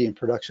that the median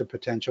production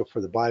potential for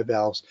the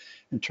bivalves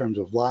in terms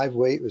of live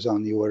weight was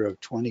on the order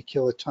of 20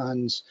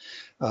 kilotons,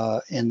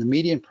 and the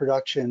median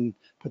production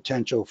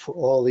potential for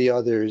all the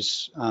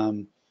others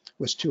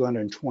was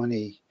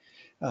 220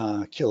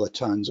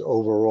 kilotons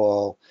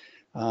overall.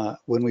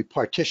 When we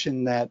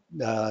partition that,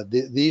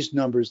 these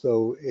numbers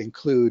though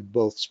include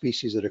both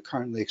species that are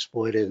currently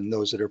exploited and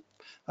those that are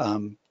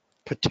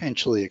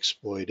potentially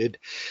exploited,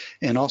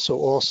 and also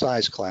all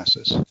size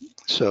classes.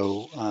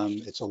 So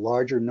it's a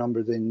larger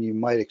number than you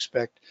might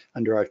expect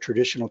under our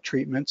traditional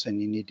treatments, and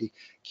you need to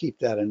keep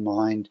that in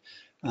mind.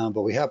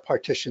 But we have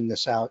partitioned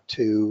this out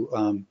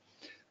to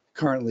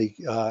currently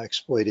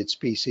exploited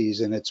species,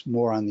 and it's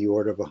more on the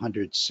order of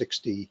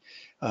 160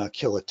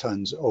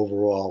 kilotons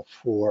overall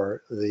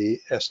for the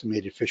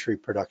estimated fishery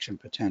production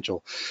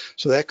potential.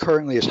 So that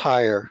currently is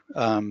higher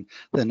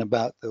than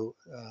about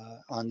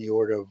on the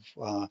order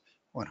of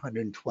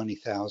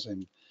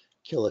 120,000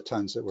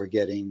 kilotons that we're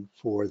getting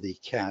for the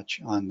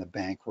catch on the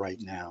bank right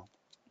now.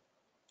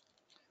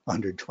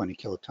 120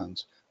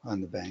 kilotons on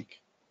the bank.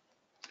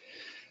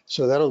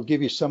 So that'll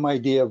give you some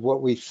idea of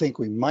what we think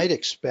we might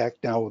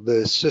expect. Now,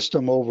 the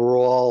system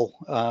overall,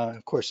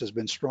 of course, has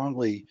been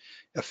strongly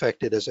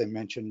affected, as I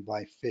mentioned,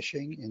 by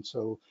fishing. And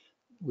so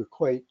we're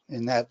quite,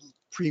 in that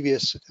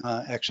previous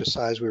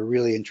exercise, we were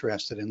really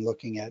interested in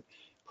looking at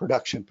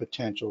production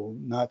potential,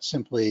 not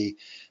simply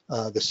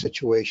the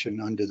situation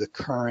under the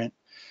current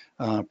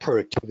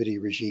productivity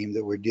regime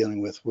that we're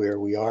dealing with, where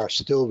we are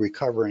still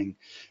recovering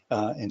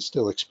and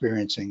still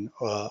experiencing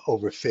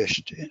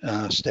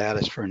overfished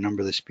status for a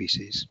number of the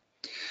species.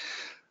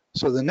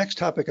 So the next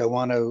topic I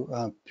want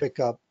to pick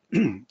up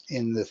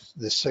in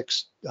the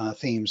six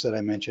themes that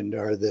I mentioned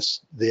are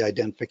the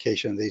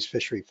identification of these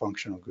fishery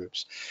functional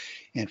groups.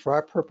 And for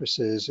our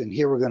purposes, and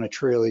here we're going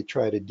to really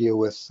try to deal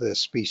with the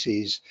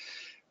species,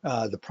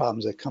 the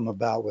problems that come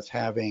about with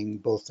having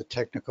both the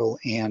technical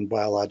and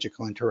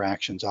biological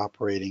interactions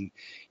operating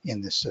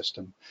in this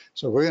system.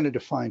 So we're going to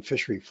define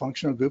fishery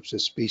functional groups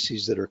as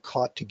species that are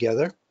caught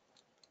together.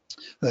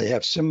 They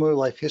have similar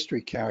life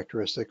history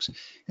characteristics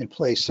and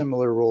play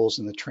similar roles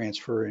in the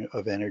transfer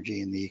of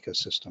energy in the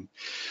ecosystem.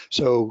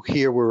 So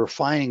here we're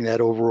refining that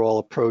overall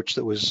approach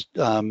that was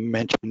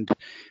mentioned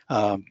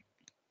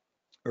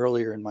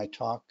earlier in my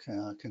talk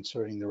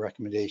concerning the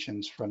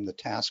recommendations from the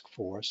task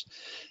force,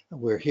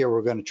 where here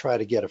we're going to try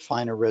to get a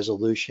finer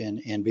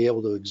resolution and be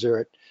able to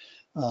exert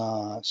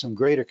some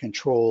greater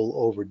control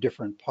over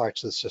different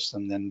parts of the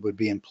system than would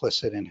be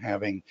implicit in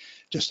having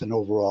just an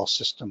overall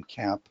system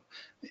cap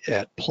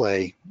at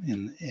play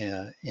in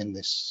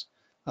this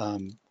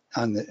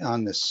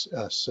on this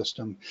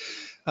system.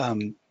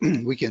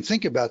 We can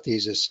think about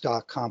these as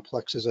stock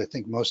complexes. I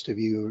think most of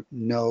you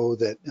know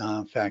that,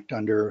 in fact,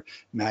 under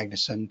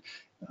Magnuson,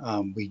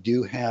 we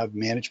do have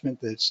management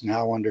that's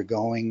now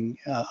undergoing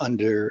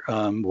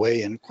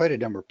way in quite a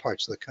number of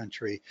parts of the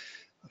country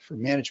for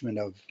management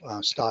of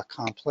stock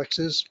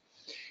complexes.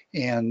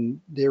 And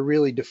they're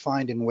really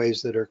defined in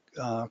ways that are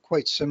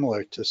quite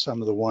similar to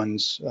some of the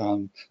ones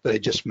that I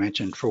just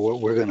mentioned for what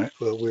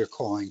we're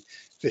calling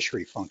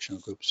fishery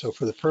functional groups. So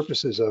for the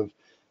purposes of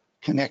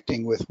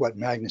connecting with what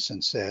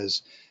Magnuson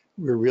says,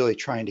 we're really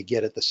trying to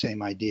get at the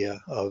same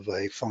idea of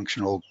a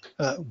functional,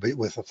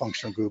 with a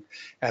functional group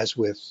as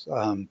with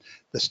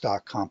the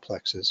stock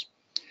complexes.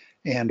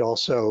 And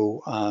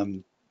also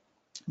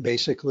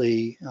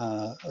basically,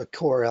 a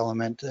core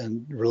element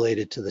and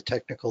related to the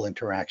technical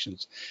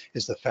interactions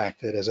is the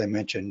fact that, as I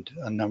mentioned,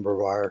 a number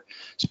of our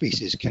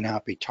species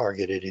cannot be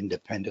targeted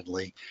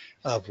independently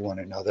of one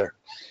another.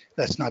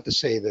 That's not to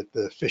say that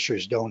the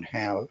fishers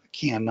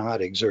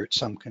cannot exert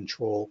some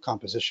control,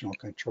 compositional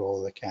control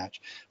of the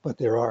catch, but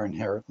there are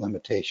inherent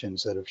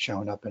limitations that have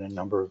shown up in a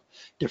number of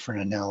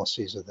different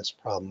analyses of this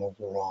problem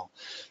overall.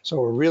 So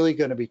we're really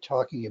going to be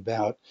talking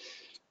about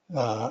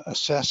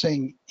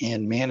assessing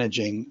and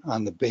managing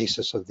on the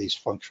basis of these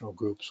functional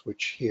groups,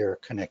 which here are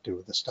connected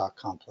with the stock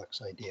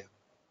complex idea.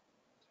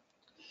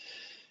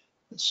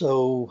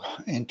 So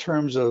in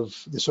terms of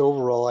this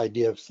overall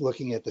idea of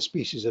looking at the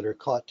species that are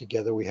caught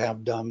together, we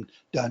have done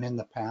in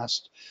the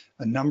past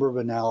a number of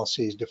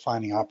analyses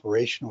defining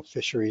operational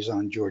fisheries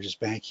on Georges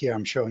Bank. Here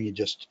I'm showing you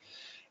just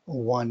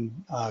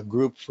one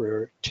group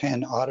for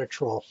 10 otter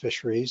trawl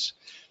fisheries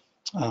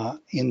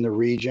in the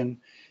region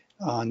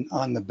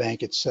on the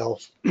bank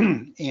itself,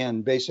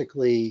 and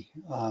basically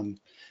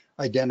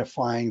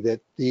identifying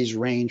that these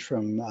range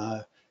from,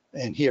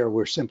 and here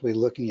we're simply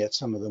looking at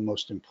some of the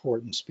most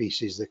important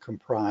species that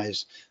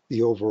comprise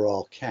the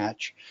overall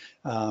catch.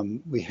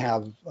 We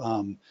have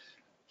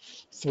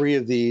 3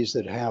 of these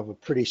that have a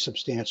pretty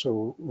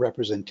substantial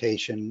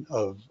representation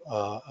of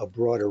a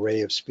broad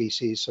array of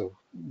species, so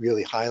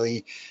really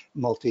highly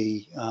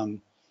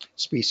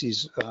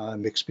species,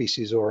 mixed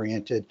species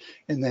oriented.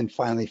 And then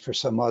finally, for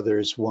some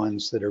others,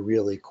 ones that are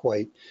really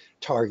quite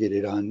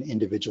targeted on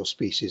individual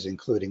species,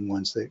 including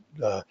ones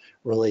that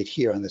relate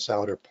here on this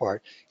outer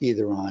part,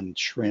 either on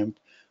shrimp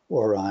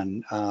or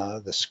on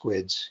the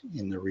squids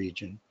in the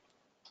region.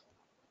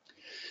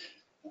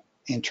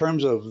 In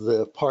terms of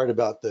the part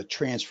about the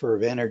transfer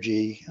of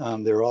energy,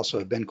 there also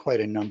have been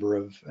quite a number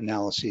of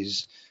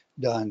analyses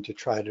done to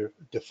try to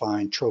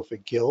define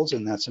trophic gills,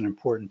 and that's an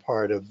important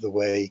part of the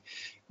way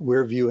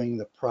we're viewing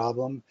the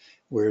problem.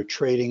 We're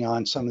trading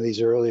on some of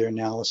these earlier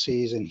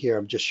analyses, and here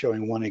I'm just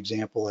showing one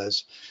example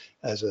as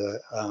a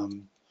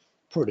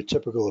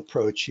prototypical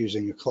approach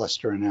using a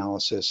cluster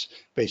analysis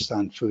based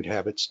on food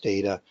habits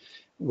data,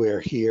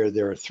 where here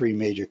there are 3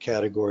 major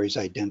categories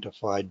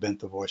identified: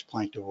 benthivores,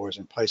 planktivores,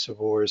 and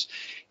piscivores,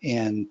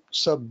 and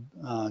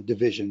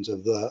subdivisions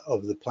of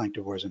the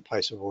planktivores and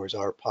piscivores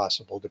are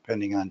possible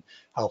depending on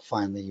how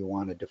finely you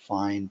want to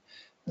define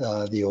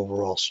the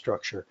overall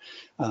structure.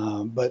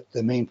 But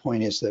the main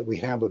point is that we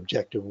have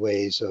objective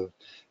ways of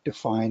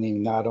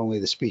defining not only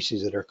the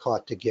species that are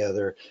caught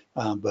together,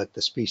 but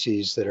the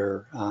species that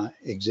are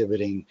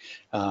exhibiting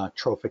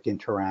trophic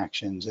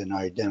interactions and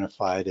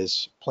identified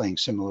as playing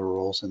similar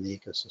roles in the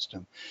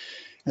ecosystem.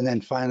 And then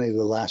finally,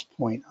 the last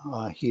point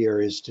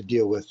here is to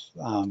deal with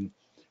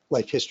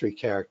life history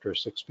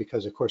characteristics,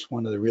 because of course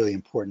one of the really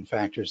important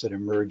factors that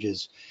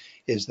emerges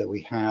is that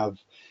we have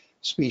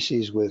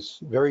species with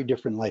very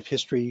different life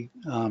history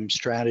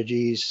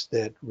strategies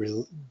that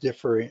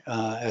differ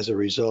as a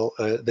result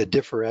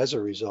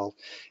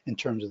in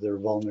terms of their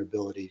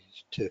vulnerability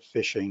to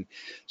fishing.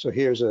 So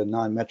here's a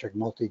non-metric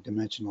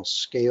multi-dimensional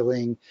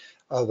scaling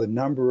of a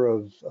number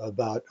of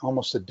about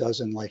almost a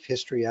dozen life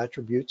history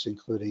attributes,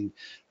 including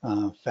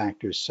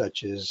factors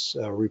such as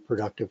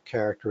reproductive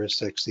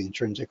characteristics, the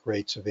intrinsic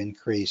rates of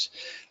increase,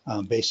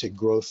 basic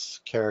growth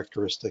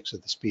characteristics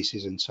of the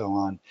species, and so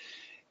on.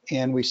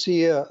 And we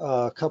see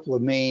a couple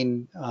of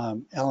main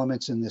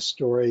elements in this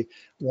story.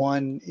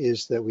 One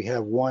is that we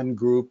have one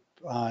group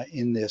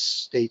in this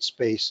state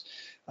space,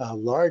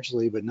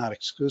 largely but not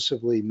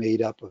exclusively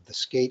made up of the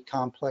skate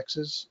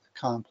complex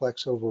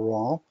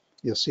overall.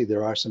 You'll see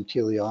there are some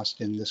teleost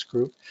in this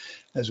group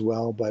as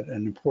well, but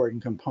an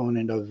important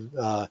component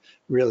of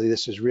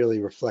this is really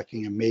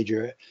reflecting a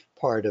major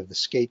part of the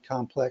skate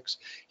complex.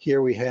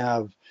 Here we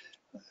have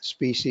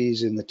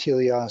species in the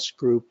teleost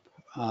group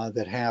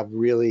that have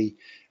really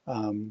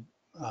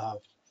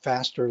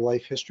faster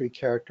life history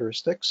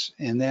characteristics,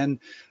 and then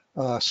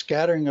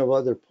scattering of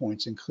other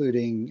points,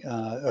 including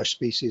or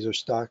species or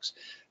stocks,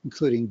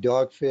 including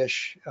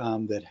dogfish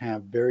that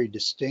have very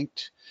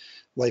distinct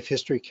life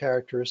history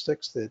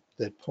characteristics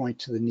that point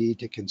to the need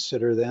to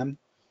consider them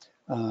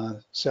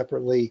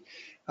separately.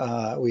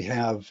 We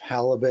have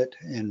halibut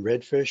and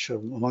redfish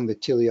among the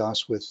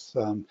teleosts with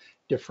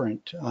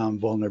different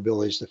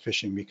vulnerabilities to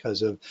fishing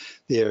because of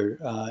their,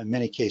 in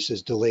many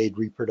cases, delayed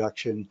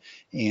reproduction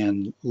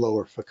and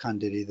lower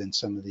fecundity than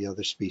some of the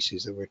other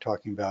species that we're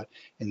talking about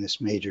in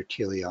this major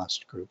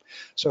teleost group.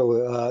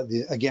 So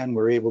again,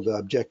 we're able to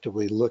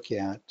objectively look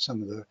at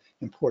some of the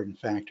important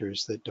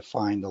factors that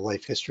define the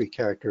life history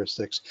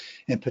characteristics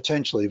and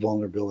potentially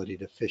vulnerability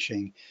to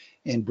fishing,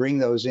 and bring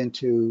those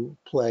into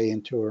play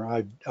into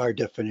our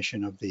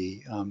definition of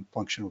the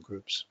functional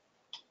groups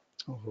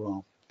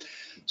overall.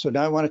 So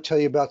now I want to tell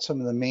you about some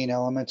of the main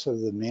elements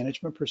of the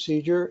management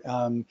procedure.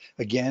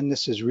 Again,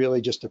 this is really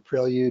just a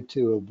prelude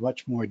to a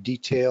much more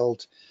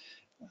detailed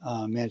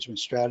management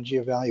strategy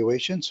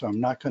evaluation. So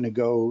I'm not going to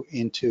go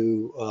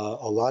into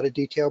a lot of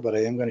detail, but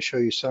I am going to show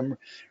you some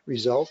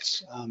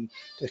results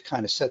to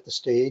kind of set the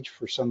stage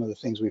for some of the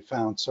things we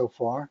found so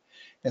far.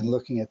 and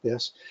looking at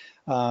this.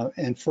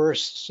 And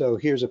first, so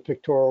here's a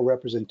pictorial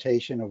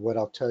representation of what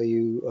I'll tell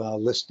you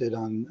listed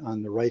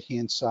on the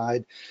right-hand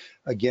side.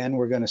 Again,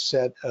 we're going to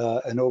set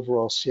an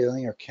overall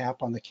ceiling or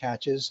cap on the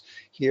catches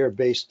here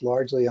based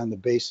largely on the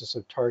basis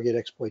of target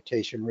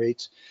exploitation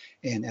rates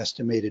and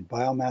estimated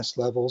biomass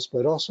levels,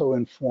 but also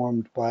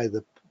informed by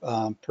the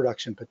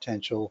production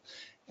potential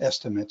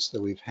estimates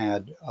that we've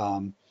had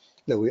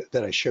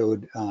that I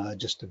showed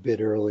just a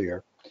bit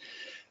earlier.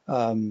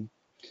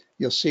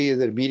 You'll see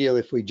that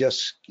immediately if we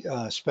just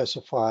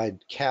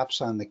specified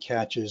caps on the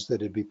catches, that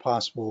it'd be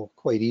possible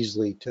quite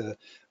easily to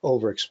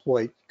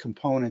overexploit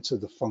components of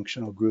the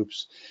functional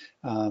groups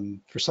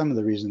for some of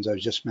the reasons I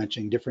was just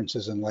mentioning,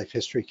 differences in life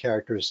history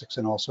characteristics,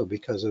 and also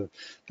because of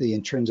the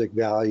intrinsic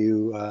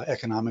value,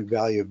 economic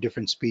value of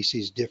different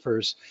species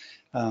differs,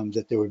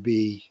 that there would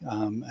be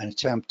an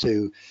attempt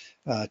to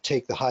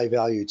take the high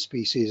valued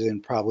species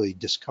and probably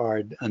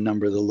discard a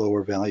number of the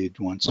lower valued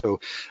ones.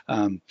 So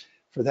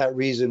for that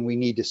reason, we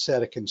need to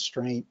set a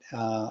constraint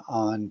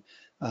on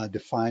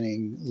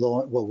defining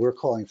what we're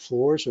calling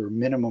floors or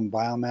minimum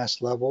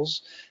biomass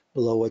levels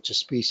below which a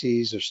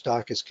species or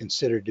stock is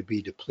considered to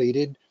be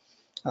depleted.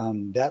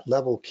 That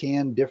level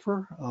can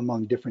differ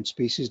among different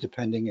species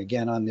depending,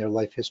 again, on their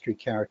life history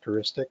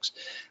characteristics,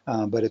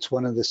 but it's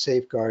one of the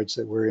safeguards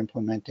that we're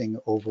implementing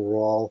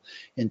overall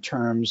in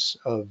terms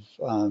of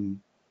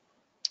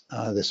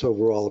this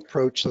overall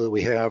approach, so that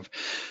we have,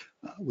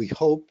 we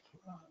hope,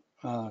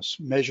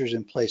 measures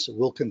in place that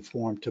will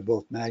conform to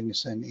both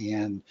Magnuson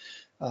and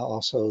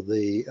also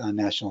the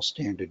national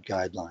standard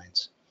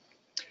guidelines.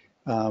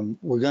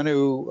 We're going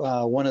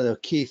to, one of the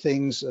key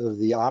things of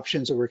the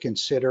options that we're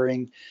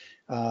considering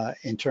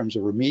in terms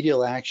of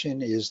remedial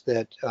action is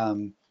that,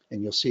 and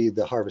you'll see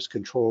the harvest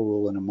control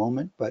rule in a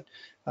moment, but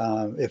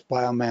if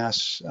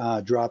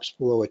biomass drops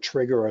below a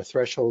trigger or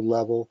threshold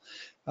level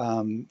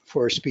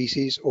for a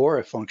species or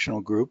a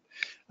functional group,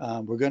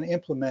 we're going to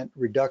implement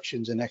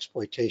reductions in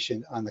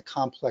exploitation on the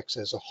complex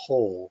as a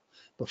whole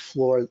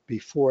before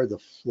the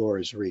floor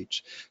is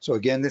reached. So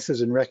again, this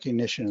is in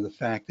recognition of the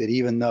fact that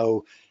even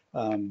though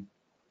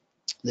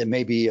there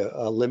may be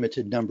a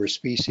limited number of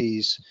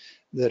species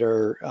that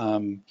are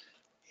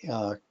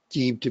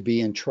deemed to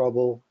be in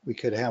trouble, we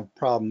could have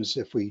problems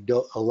if we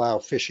don't allow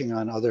fishing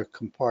on other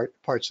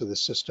parts of the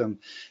system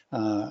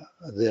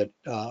that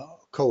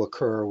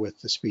co-occur with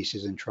the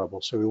species in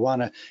trouble. So we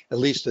want to, at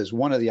least as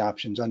one of the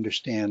options,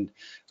 understand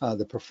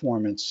the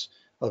performance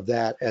of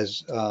that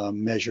as a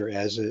measure,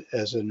 as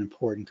an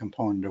important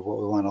component of what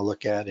we want to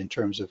look at in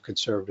terms of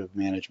conservative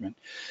management.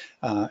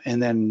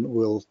 And then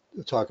we'll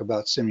talk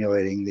about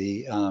simulating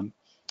the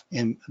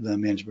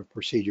management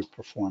procedure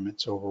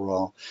performance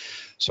overall.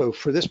 So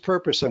for this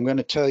purpose, I'm going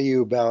to tell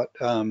you about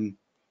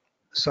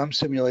some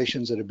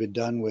simulations that have been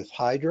done with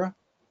Hydra.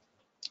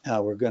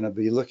 We're going to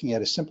be looking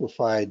at a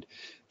simplified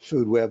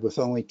food web with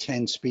only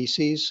 10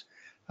 species.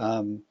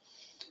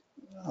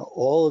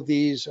 All of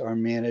these are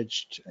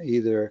managed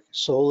either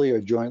solely or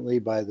jointly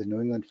by the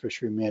New England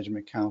Fishery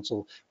Management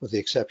Council, with the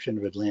exception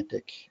of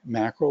Atlantic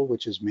mackerel,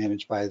 which is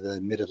managed by the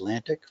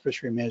Mid-Atlantic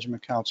Fishery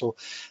Management Council.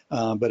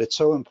 But it's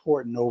so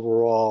important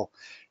overall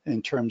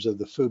in terms of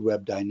the food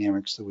web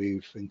dynamics that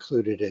we've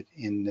included it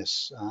in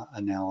this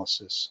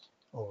analysis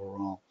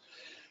overall.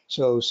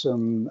 So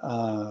some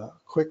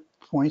quick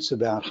points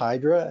about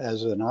Hydra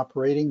as an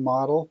operating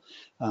model.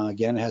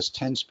 Again, it has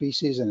 10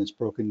 species and it's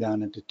broken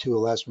down into 2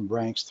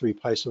 elasmobranchs, 3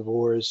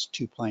 piscivores,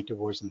 2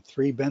 planktivores, and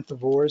 3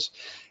 benthivores.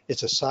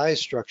 It's a size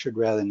structured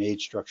rather than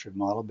age structured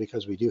model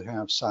because we do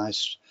have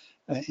size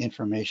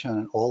information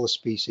on all the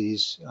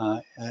species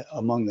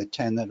among the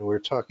 10 that we're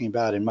talking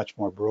about, and much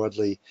more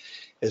broadly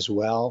as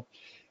well.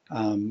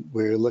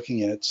 We're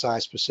looking at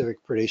size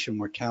specific predation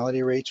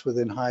mortality rates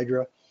within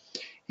Hydra.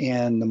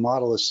 And the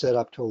model is set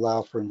up to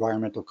allow for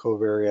environmental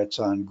covariates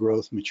on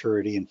growth,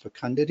 maturity, and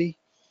fecundity.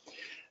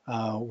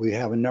 We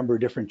have a number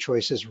of different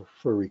choices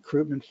for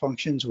recruitment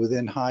functions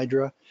within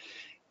Hydra.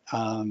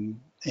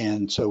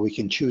 And so we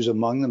can choose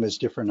among them as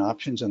different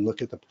options and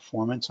look at the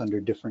performance under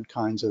different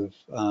kinds of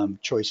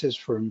choices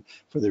for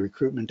the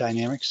recruitment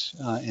dynamics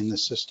in the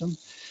system.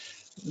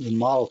 The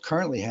model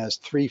currently has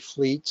 3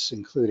 fleets,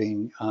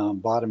 including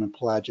bottom and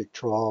pelagic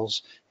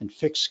trawls and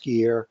fixed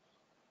gear.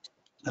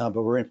 But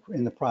we're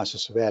in the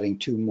process of adding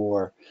 2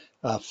 more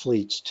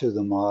fleets to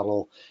the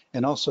model,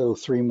 and also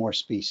 3 more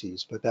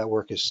species, but that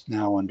work is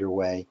now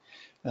underway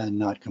and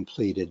not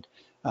completed.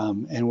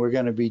 And we're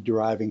going to be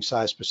deriving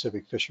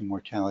size-specific fishing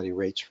mortality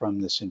rates from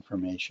this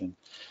information.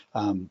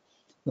 The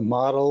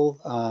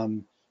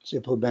model is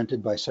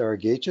implemented by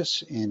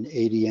Saragachis in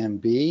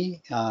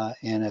ADMB,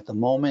 and at the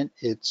moment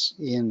it's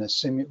in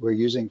we're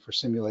using for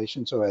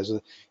simulation, so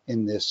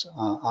in this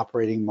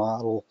operating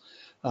model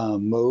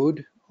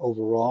mode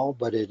overall,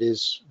 but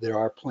there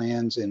are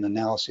plans and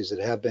analyses that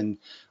have been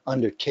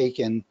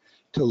undertaken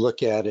to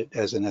look at it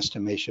as an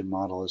estimation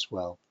model as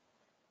well.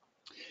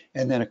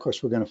 And then of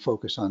course we're going to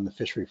focus on the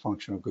fishery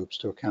functional groups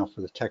to account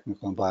for the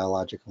technical and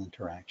biological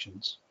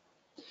interactions.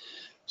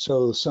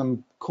 So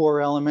some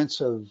core elements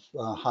of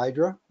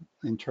Hydra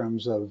in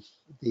terms of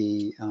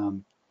the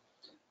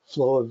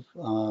flow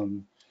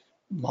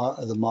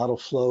of the model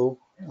flow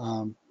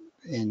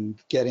in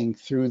getting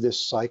through this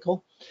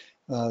cycle.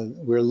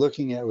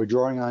 We're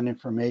drawing on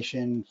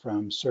information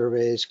from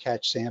surveys,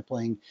 catch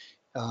sampling,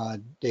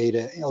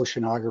 data,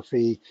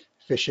 oceanography,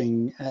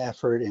 fishing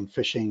effort, and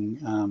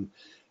fishing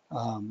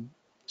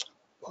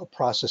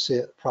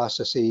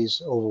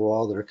processes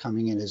overall that are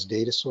coming in as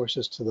data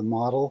sources to the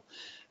model.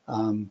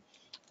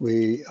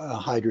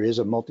 Hydra is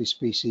a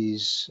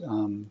multi-species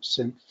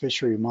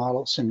fishery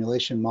model,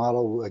 simulation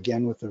model,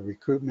 again with the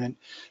recruitment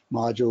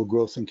module,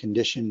 growth and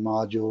condition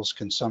modules,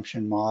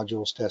 consumption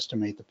modules to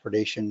estimate the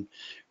predation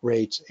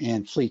rates,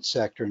 and fleet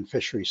sector and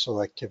fishery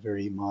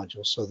selectivity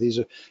modules. So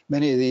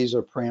many of these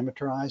are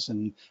parameterized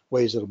in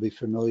ways that will be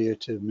familiar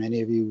to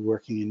many of you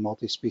working in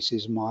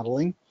multi-species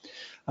modeling.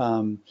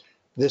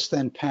 This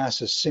then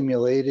passes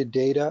simulated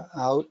data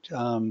out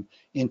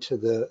into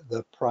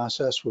the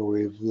process where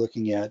we're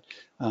looking at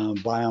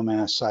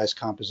biomass, size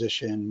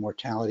composition,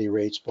 mortality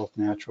rates, both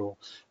natural,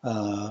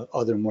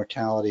 other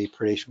mortality,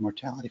 predation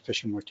mortality,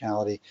 fishing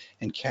mortality,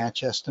 and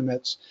catch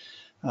estimates.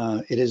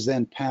 It is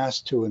then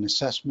passed to an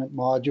assessment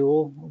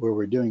module where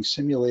we're doing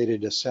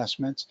simulated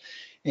assessments.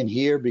 And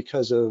here,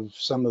 because of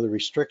some of the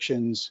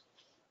restrictions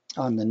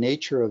on the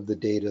nature of the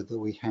data that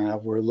we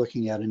have, we're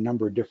looking at a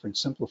number of different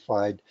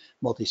simplified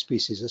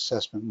multi-species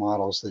assessment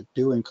models that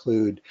do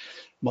include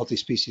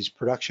multi-species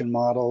production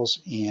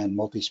models and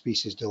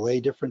multi-species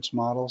delay difference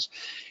models.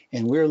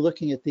 And we're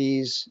looking at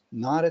these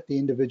not at the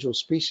individual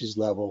species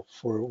level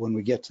for when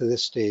we get to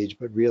this stage,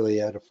 but really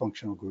at a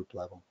functional group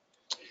level.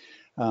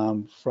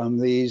 From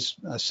these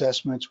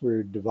assessments,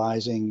 we're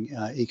devising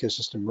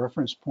ecosystem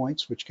reference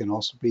points, which can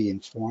also be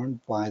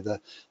informed by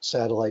the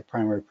satellite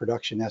primary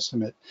production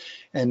estimate,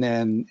 and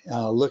then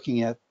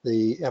looking at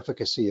the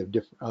efficacy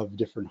of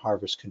different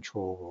harvest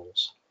control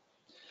rules.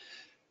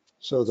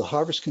 So the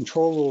harvest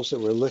control rules that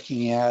we're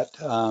looking at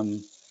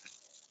can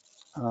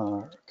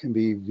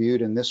be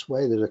viewed in this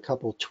way. There's a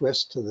couple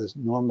twists to the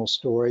normal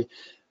story.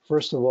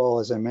 First of all,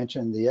 as I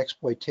mentioned, the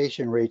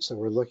exploitation rates that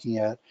we're looking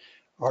at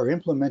are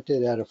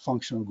implemented at a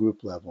functional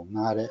group level,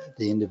 not at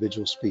the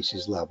individual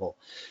species level.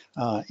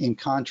 In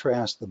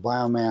contrast, the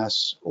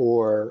biomass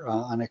or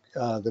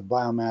the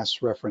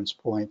biomass reference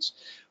points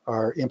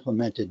are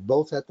implemented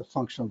both at the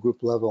functional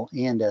group level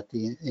and at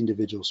the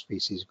individual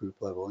species group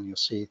level, and you'll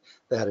see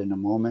that in a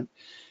moment.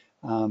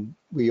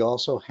 We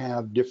also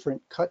have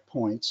different cut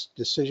points,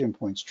 decision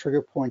points,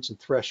 trigger points, and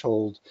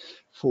threshold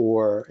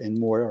and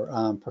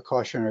more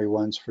precautionary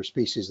ones for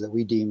species that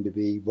we deem to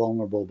be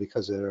vulnerable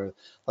because of their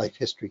life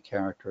history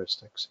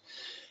characteristics.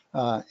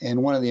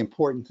 And one of the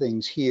important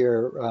things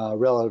here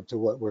relative to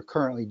what we're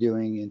currently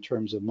doing in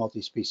terms of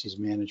multi-species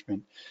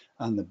management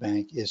on the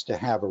bank is to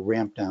have a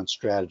ramp down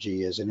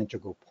strategy as an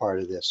integral part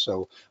of this.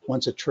 So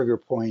once a trigger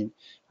point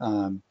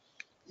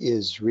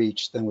is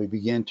reached, then we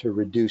begin to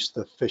reduce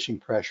the fishing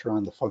pressure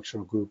on the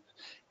functional group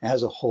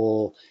as a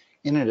whole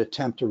in an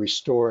attempt to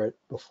restore it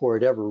before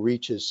it ever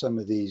reaches some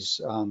of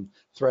these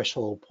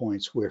threshold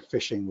points where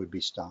fishing would be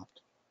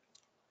stopped.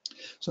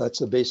 So that's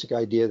the basic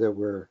idea that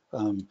we're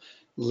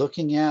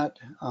looking at.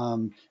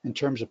 In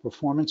terms of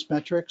performance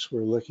metrics,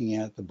 we're looking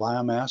at the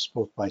biomass,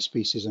 both by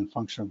species and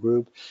functional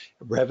group,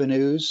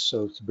 revenues,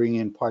 so to bring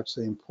in parts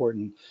of the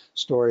important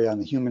story on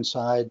the human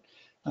side,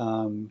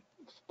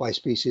 by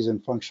species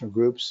and functional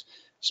groups,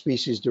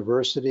 species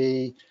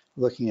diversity,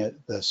 looking at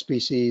the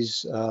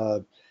species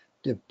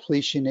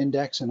depletion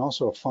index and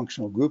also a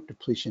functional group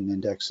depletion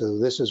index. So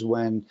this is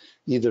when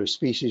either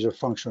species or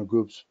functional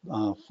groups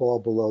fall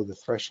below the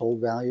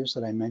threshold values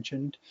that I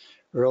mentioned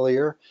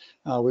earlier.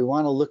 We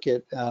want to look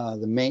at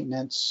the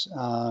maintenance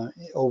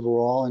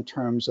overall in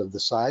terms of the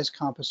size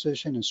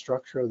composition and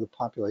structure of the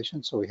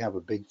population. So we have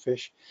a big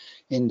fish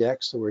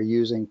index that we're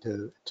using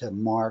to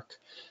mark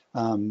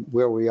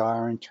where we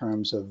are in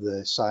terms of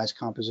the size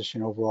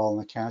composition overall in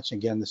the catch.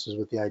 Again, this is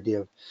with the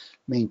idea of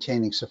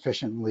maintaining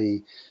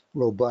sufficiently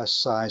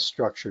robust size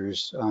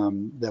structures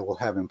that will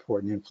have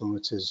important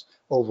influences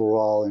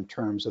overall in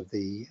terms of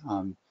the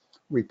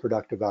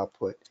reproductive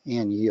output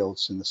and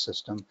yields in the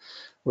system.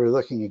 We're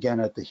looking again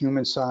at the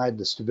human side,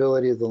 the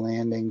stability of the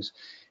landings,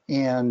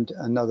 and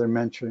another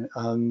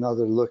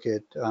look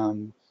at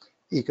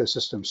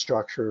ecosystem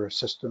structure,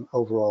 system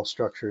overall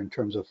structure in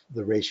terms of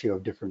the ratio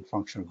of different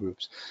functional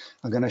groups.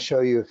 I'm going to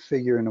show you a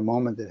figure in a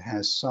moment that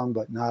has some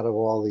but not of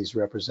all these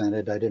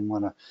represented. I didn't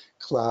want to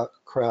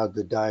crowd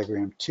the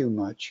diagram too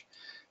much.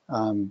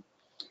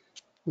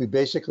 We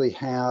basically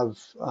have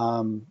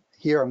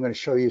here I'm going to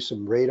show you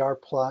some radar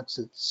plots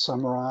that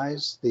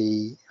summarize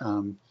the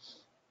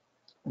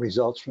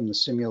results from the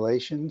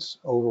simulations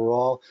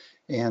overall,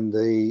 and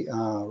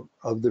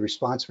of the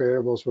response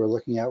variables we're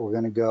looking at. We're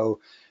going to go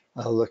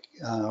look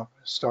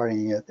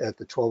starting at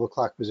the 12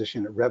 o'clock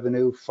position at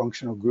revenue,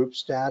 functional group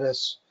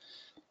status,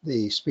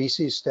 the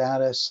species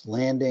status,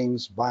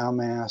 landings,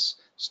 biomass,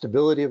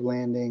 stability of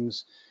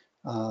landings,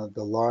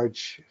 the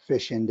large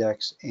fish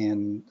index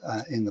in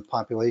the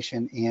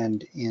population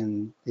and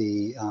in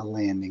the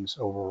landings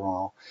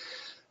overall.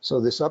 So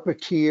this upper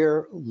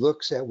tier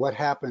looks at what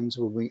happens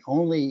when we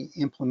only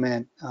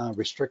implement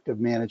restrictive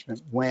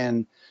management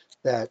when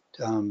that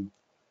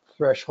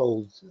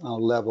threshold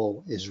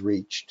level is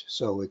reached.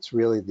 So it's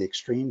really the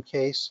extreme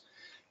case.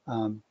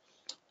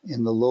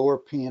 In the lower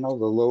panel,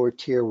 the lower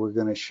tier, we're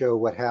going to show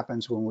what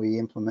happens when we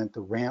implement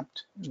the ramp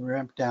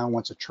down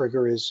once a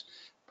trigger is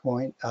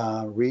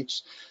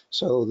reached.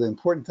 So the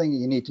important thing that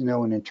you need to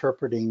know in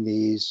interpreting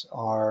these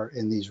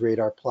in these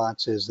radar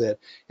plots is that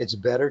it's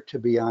better to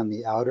be on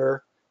the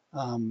outer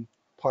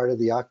part of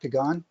the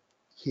octagon.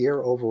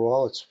 Here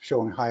overall, it's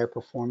showing higher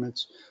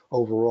performance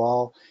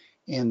overall,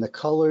 and the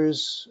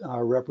colors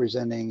are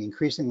representing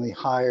increasingly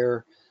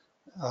higher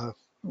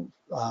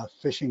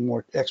fishing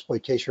more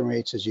exploitation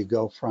rates as you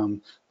go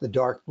from the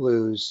dark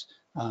blues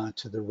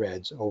to the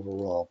reds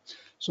overall.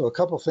 So a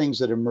couple things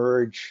that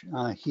emerge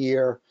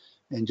here,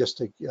 and just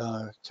to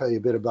tell you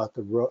a bit about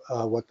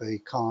what the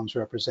columns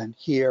represent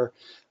here,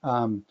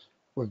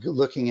 we're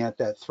looking at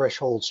that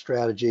threshold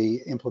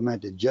strategy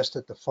implemented just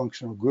at the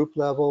functional group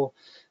level.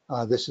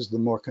 This is the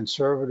more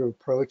conservative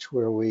approach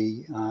where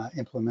we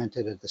implement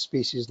it at the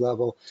species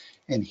level.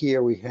 And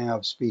here we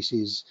have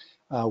species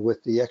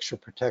with the extra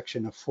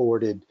protection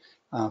afforded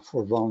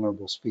for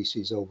vulnerable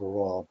species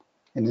overall.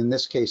 And in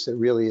this case, it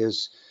really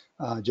is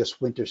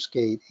just winter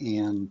skate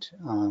and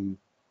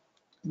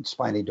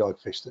spiny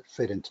dogfish that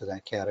fit into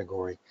that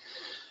category.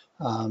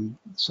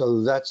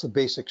 So that's the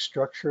basic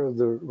structure of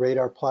the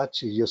radar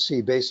plots. You'll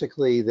see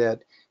basically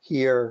that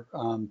here,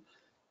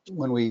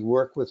 when we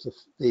work with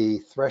the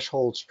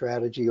threshold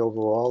strategy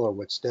overall, or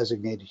what's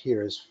designated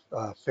here as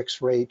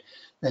fixed rate,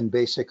 then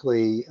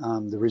basically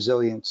the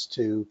resilience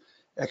to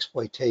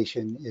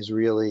exploitation is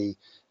really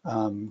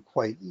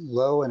quite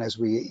low. And as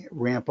we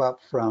ramp up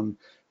from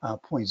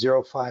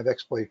 0.05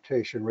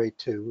 exploitation rate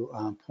to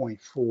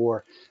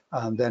 0.4,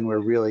 then we're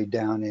really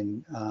down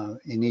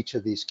in each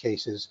of these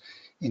cases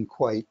in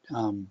quite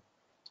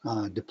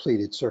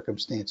depleted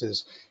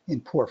circumstances, in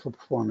poor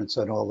performance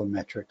on all the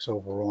metrics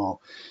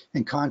overall.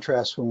 In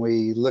contrast, when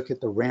we look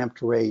at the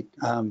ramped rate,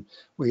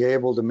 we're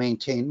able to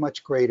maintain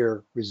much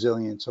greater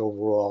resilience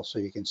overall. So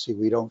you can see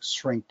we don't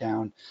shrink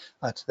down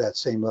to that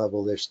same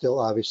level. There still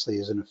obviously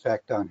is an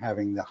effect on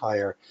having the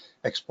higher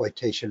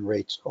exploitation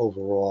rates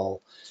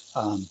overall.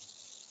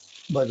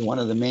 But one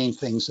of the main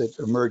things that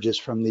emerges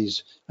from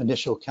these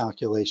initial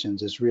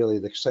calculations is really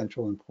the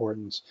central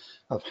importance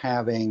of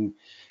having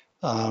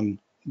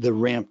the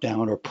ramp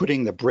down or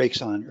putting the brakes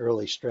on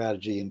early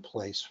strategy in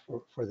place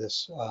for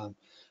this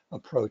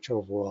approach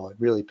overall. It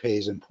really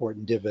pays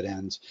important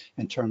dividends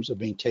in terms of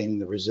maintaining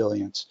the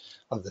resilience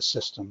of the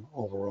system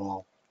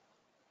overall.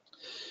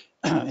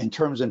 In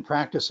terms and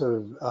practice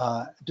of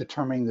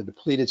determining the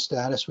depleted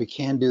status, we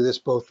can do this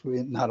both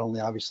not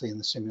only obviously in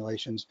the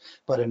simulations,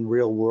 but in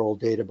real world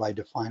data by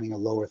defining a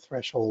lower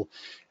threshold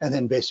and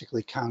then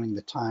basically counting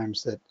the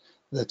times that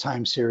the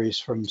time series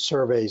from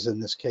surveys in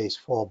this case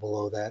fall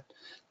below that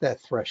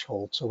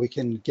threshold. So we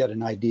can get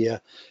an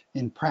idea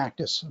in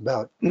practice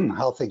about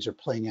how things are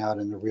playing out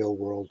in the real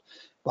world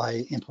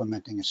by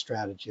implementing a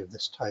strategy of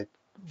this type.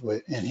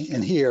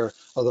 And here,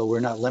 although we're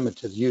not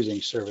limited to using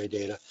survey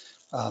data,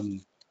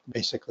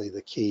 basically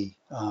the key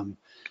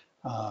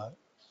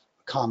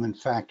common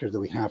factor that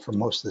we have for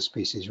most of the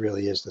species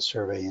really is the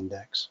survey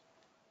index.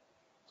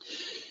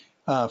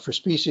 For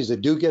species that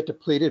do get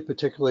depleted,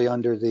 particularly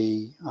under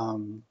the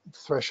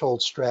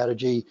threshold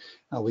strategy,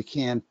 we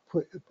can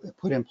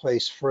put in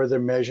place further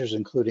measures,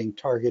 including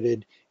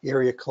targeted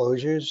area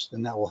closures,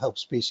 and that will help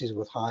species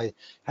with high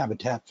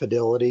habitat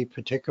fidelity.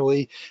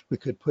 Particularly, we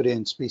could put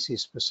in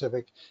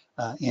species-specific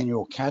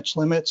annual catch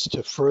limits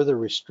to further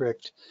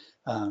restrict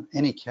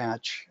any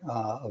catch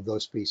of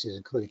those species,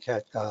 including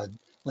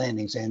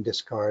landings and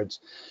discards,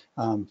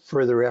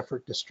 further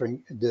effort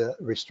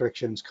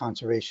restrictions,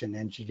 conservation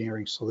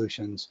engineering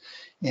solutions.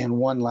 And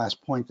one last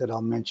point that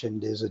I'll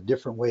mention is a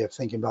different way of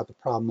thinking about the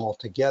problem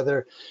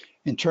altogether.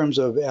 In terms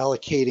of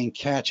allocating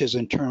catches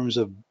in terms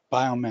of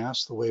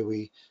biomass, the way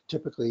we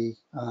typically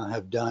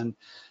have done,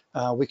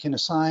 we can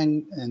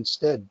assign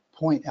instead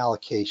point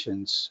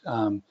allocations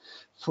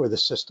for the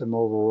system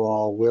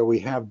overall, where we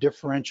have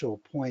differential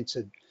points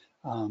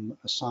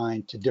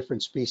assigned to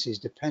different species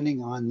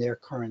depending on their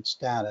current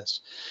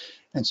status.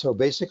 And so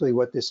basically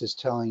what this is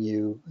telling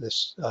you,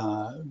 this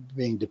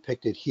being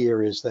depicted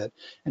here, is that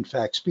in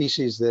fact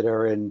species that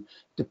are in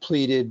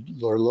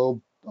depleted or low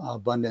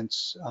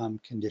abundance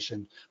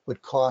condition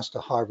would cost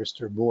a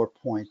harvester more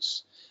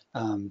points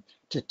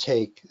to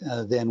take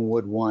than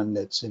would one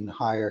that's in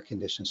higher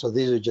conditions. So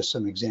these are just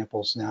some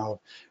examples now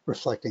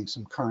reflecting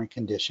some current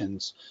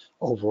conditions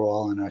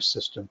overall in our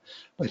system.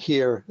 But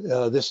here,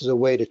 this is a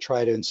way to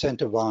try to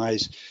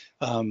incentivize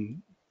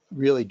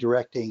really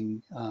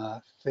directing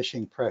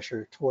fishing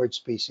pressure towards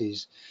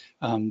species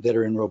that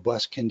are in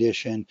robust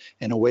condition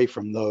and away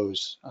from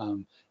those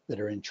that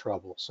are in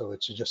trouble. So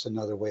it's just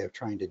another way of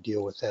trying to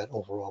deal with that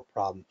overall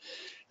problem.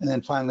 And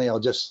then finally, I'll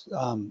just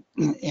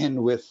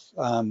end with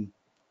an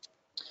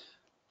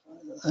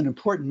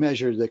important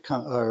measure that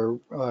or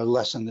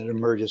lesson that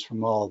emerges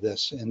from all of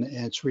this, and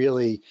it's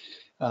really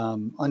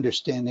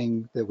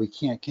understanding that we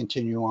can't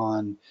continue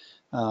on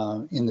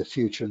in the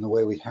future in the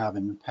way we have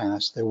in the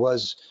past. There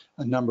was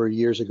a number of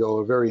years ago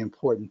a very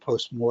important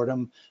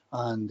post-mortem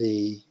on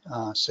the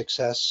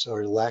success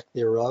or lack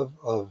thereof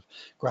of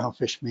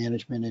groundfish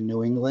management in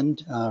New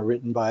England,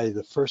 written by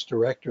the first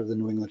director of the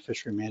New England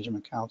Fishery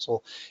Management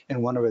Council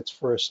and one of its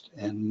first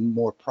and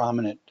more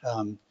prominent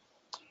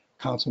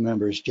council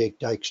members, Jake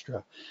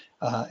Dykstra,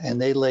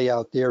 and they lay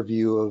out their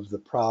view of the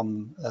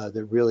problem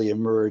that really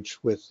emerged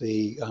with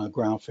the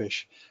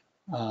groundfish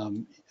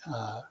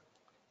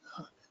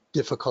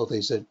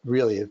difficulties that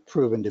really have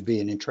proven to be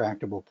an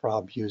intractable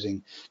problem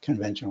using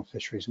conventional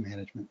fisheries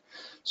management.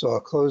 So I'll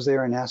close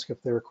there and ask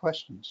if there are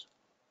questions.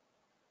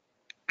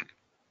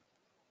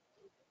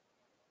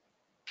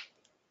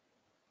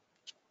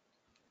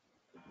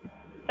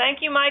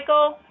 Thank you,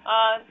 Michael.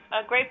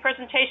 A great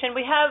presentation.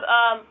 We have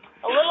a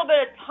little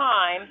bit of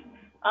time,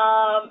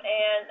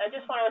 and I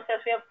just want to assess.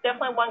 We have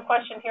definitely one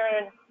question here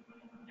in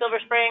Silver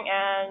Spring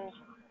and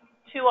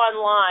two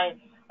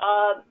online.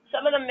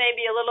 Some of them may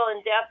be a little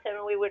in depth,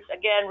 and we would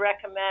again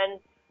recommend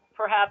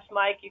perhaps,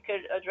 Mike, you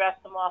could address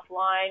them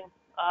offline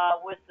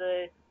with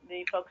the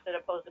folks that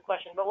have posed the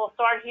question. But we'll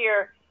start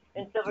here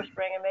in Silver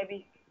Spring, and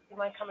maybe you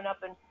mind coming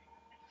up and.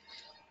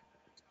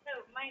 So,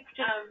 Mike,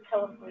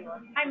 tell us who you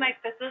are. Hi,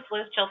 Mike. This is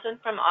Liz Chilton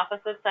from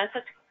Office of Science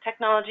and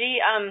Technology.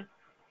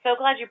 So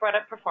glad you brought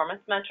up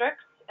performance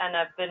metrics, and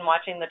I've been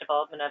watching the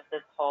development of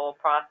this whole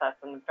process,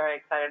 and I'm very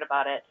excited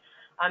about it.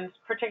 I'm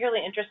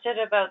particularly interested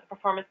about the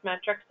performance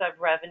metrics of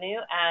revenue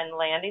and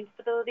landing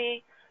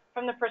stability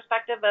from the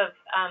perspective of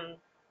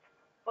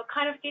what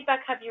kind of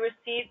feedback have you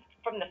received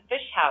from the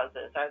fish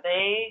houses? Are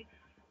they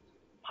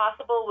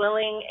possible,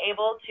 willing,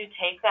 able to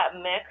take that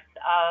mix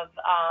of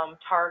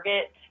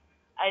target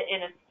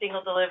in a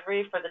single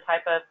delivery for the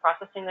type of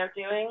processing they're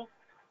doing?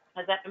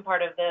 Has that been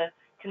part of the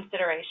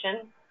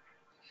consideration?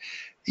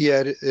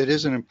 Yeah, it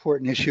is an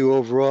important issue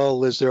overall,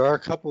 Liz. There are a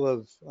couple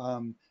of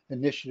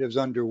initiatives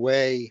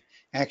underway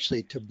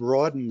actually to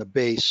broaden the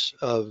base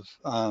of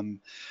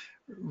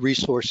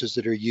resources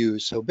that are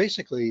used. So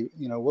basically,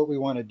 you know, what we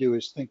want to do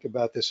is think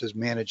about this as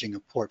managing a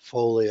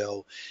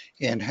portfolio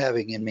and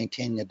having and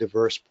maintaining a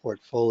diverse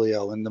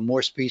portfolio. And the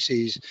more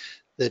species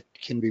that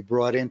can be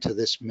brought into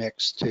this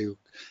mix to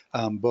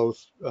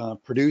both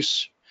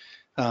produce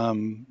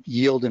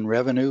yield and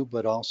revenue,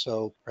 but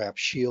also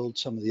perhaps shield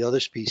some of the other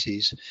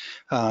species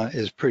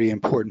is a pretty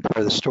important part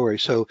of the story.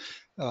 So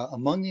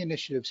among the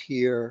initiatives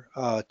here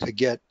to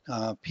get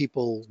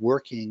people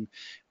working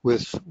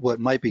with what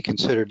might be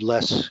considered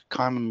less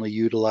commonly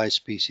utilized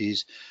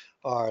species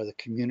are the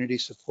community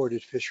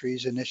supported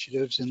fisheries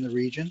initiatives in the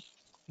region,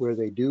 where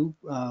they do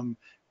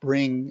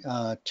bring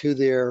to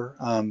their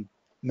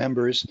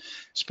members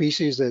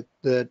species that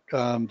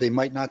they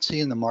might not see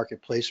in the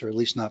marketplace, or at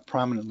least not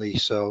prominently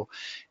so,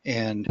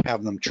 and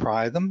have them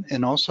try them.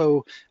 And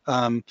also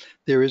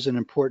there is an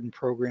important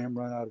program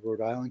run out of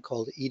Rhode Island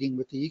called Eating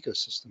with the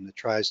Ecosystem that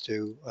tries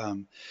to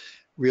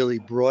really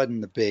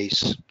broaden the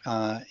base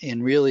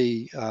and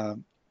really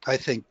I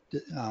think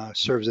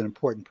serves an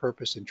important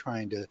purpose in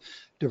trying to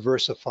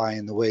diversify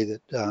in the way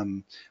that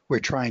we're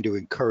trying to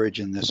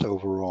encourage in this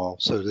overall.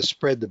 So to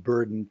spread the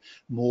burden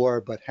more,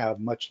 but have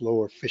much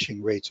lower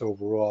fishing rates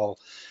overall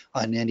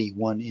on any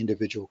one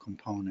individual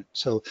component.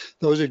 So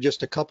those are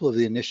just a couple of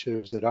the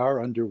initiatives that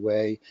are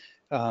underway.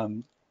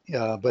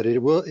 But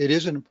it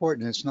is an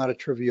important, it's not a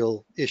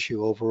trivial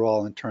issue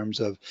overall in terms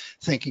of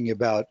thinking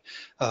about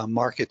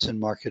markets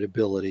and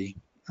marketability.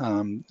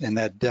 And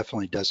that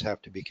definitely does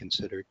have to be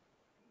considered.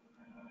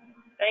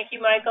 Thank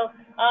you, Michael.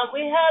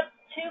 We have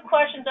two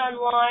questions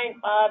online.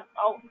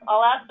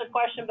 I'll ask the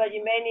question, but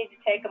you may need to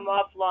take them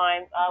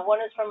offline. One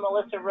is from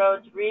Melissa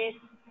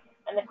Rhodes-Reese,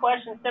 and the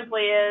question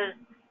simply is,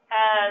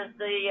 has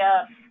the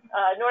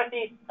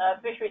Northeast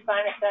Fishery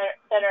Science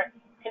Center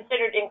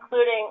considered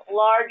including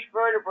large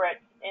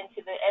vertebrates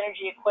into the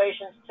energy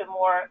equations to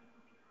more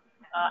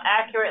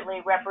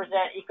accurately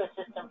represent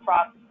ecosystem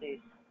processes?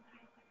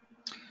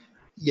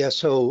 Yeah,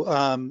 so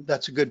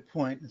that's a good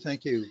point.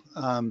 Thank you.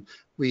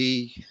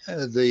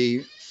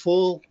 The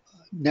full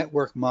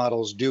network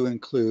models do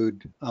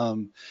include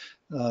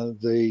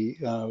the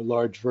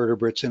large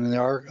vertebrates, and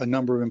there are a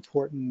number of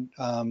important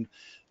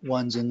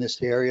ones in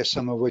this area,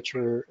 some of which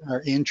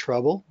are in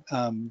trouble,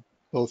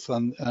 both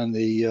on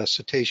the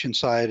cetacean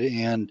side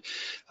and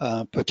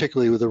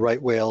particularly with the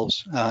right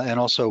whales. And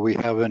also we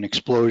have an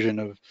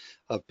explosion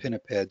of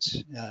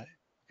pinnipeds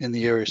in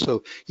the area.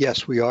 So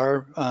yes, we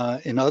are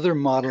in other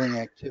modeling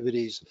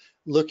activities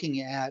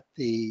looking at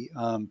the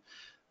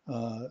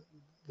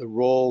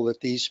role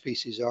that these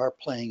species are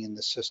playing in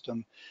the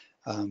system.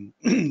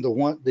 The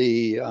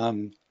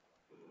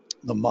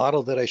the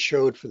model that I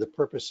showed for the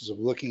purposes of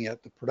looking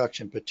at the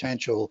production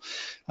potential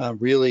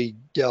really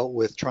dealt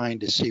with trying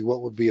to see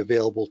what would be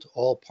available to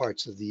all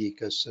parts of the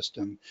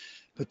ecosystem,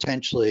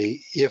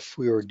 potentially if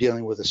we were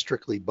dealing with a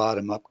strictly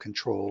bottom-up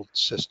controlled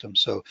system.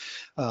 So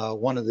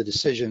one of the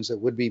decisions that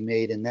would be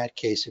made in that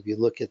case, if you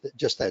look at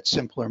just that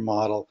simpler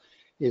model,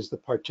 is the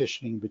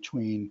partitioning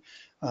between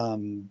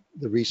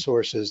the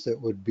resources that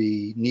would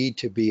need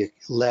to be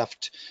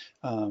left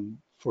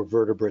for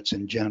vertebrates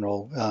in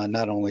general,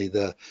 not only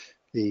the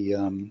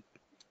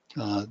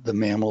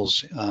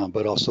mammals,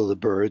 but also the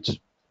birds.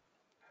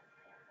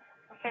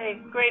 Okay,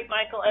 great,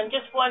 Michael. And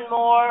just one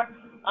more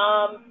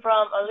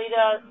from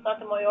Alida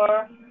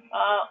Sotomayor.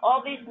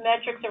 All these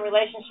metrics and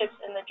relationships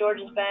in the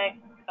Georges Bank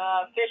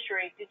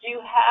fishery, did you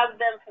have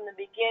them from the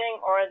beginning,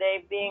 or are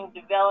they being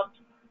developed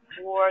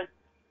for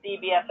the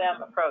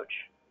EBFM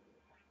approach?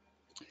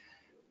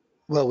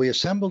 Well, we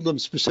assembled them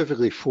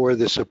specifically for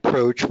this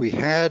approach. We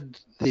had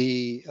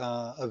the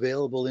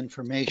available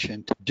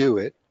information to do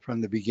it from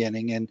the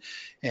beginning,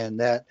 and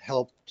that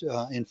helped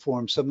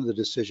inform some of the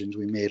decisions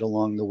we made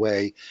along the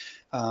way.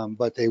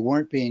 But they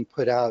weren't being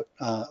put out,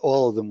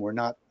 all of them were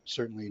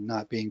certainly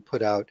not being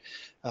put out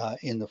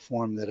in the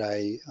form that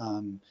I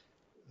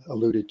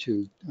alluded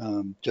to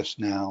just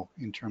now,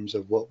 in terms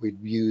of what we'd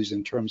use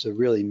in terms of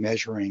really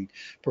measuring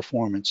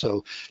performance.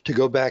 So to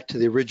go back to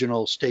the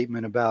original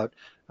statement about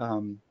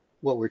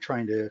what we're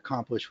trying to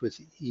accomplish with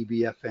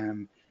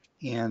EBFM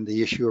and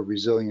the issue of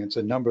resilience,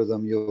 a number of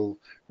them you'll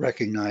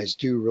recognize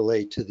do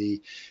relate to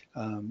the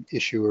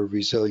issue of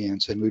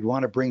resilience, and we'd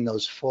want to bring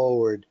those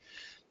forward.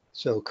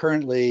 So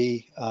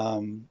currently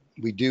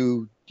we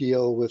do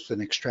deal with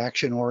an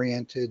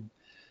extraction-oriented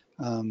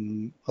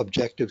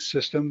objective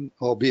system,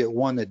 albeit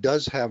one that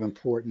does have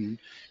important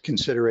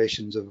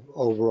considerations of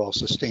overall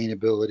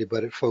sustainability,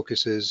 but it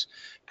focuses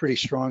pretty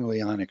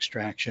strongly on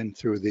extraction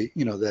through the,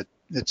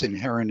 that's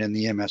inherent in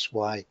the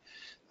MSY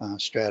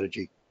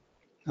strategy.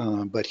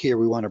 But here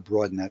we want to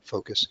broaden that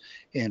focus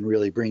and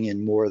really bring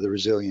in more of the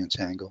resilience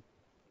angle.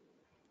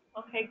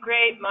 Okay,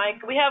 great,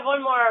 Mike. We have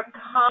one more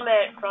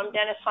comment from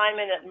Dennis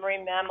Hyman at the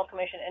Marine Mammal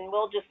Commission, and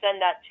we'll just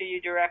send that to you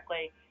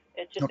directly.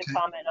 It's just a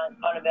comment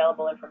on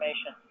available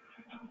information.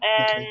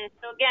 And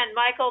so again,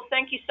 Michael,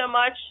 thank you so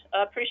much.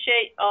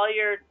 Appreciate all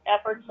your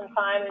efforts and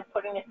time in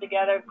putting this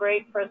together.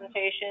 Great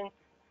presentation.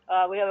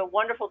 We have a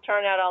wonderful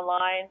turnout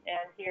online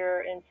and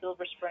here in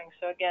Silver Spring.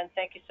 So again,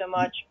 thank you so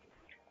much.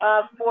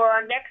 For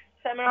our next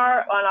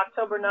seminar on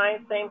October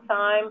 9th, same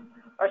time,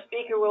 our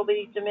speaker will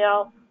be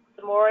Jamil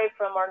Samori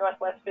from our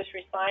Northwest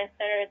Fisheries Science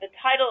Center. The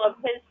title of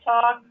his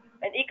talk,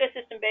 An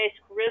Ecosystem-Based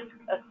Risk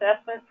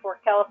Assessment for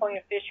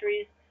California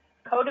Fisheries,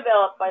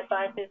 co-developed by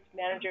scientists,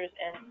 managers,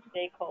 and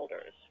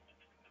stakeholders.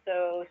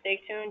 So stay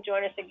tuned,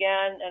 join us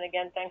again, and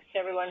again, thanks to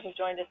everyone who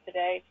joined us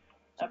today.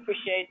 I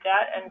appreciate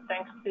that, and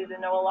thanks to the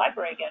NOAA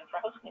Library again for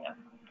hosting us.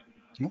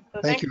 So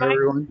thank you,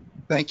 everyone.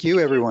 Thank you,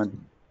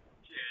 everyone.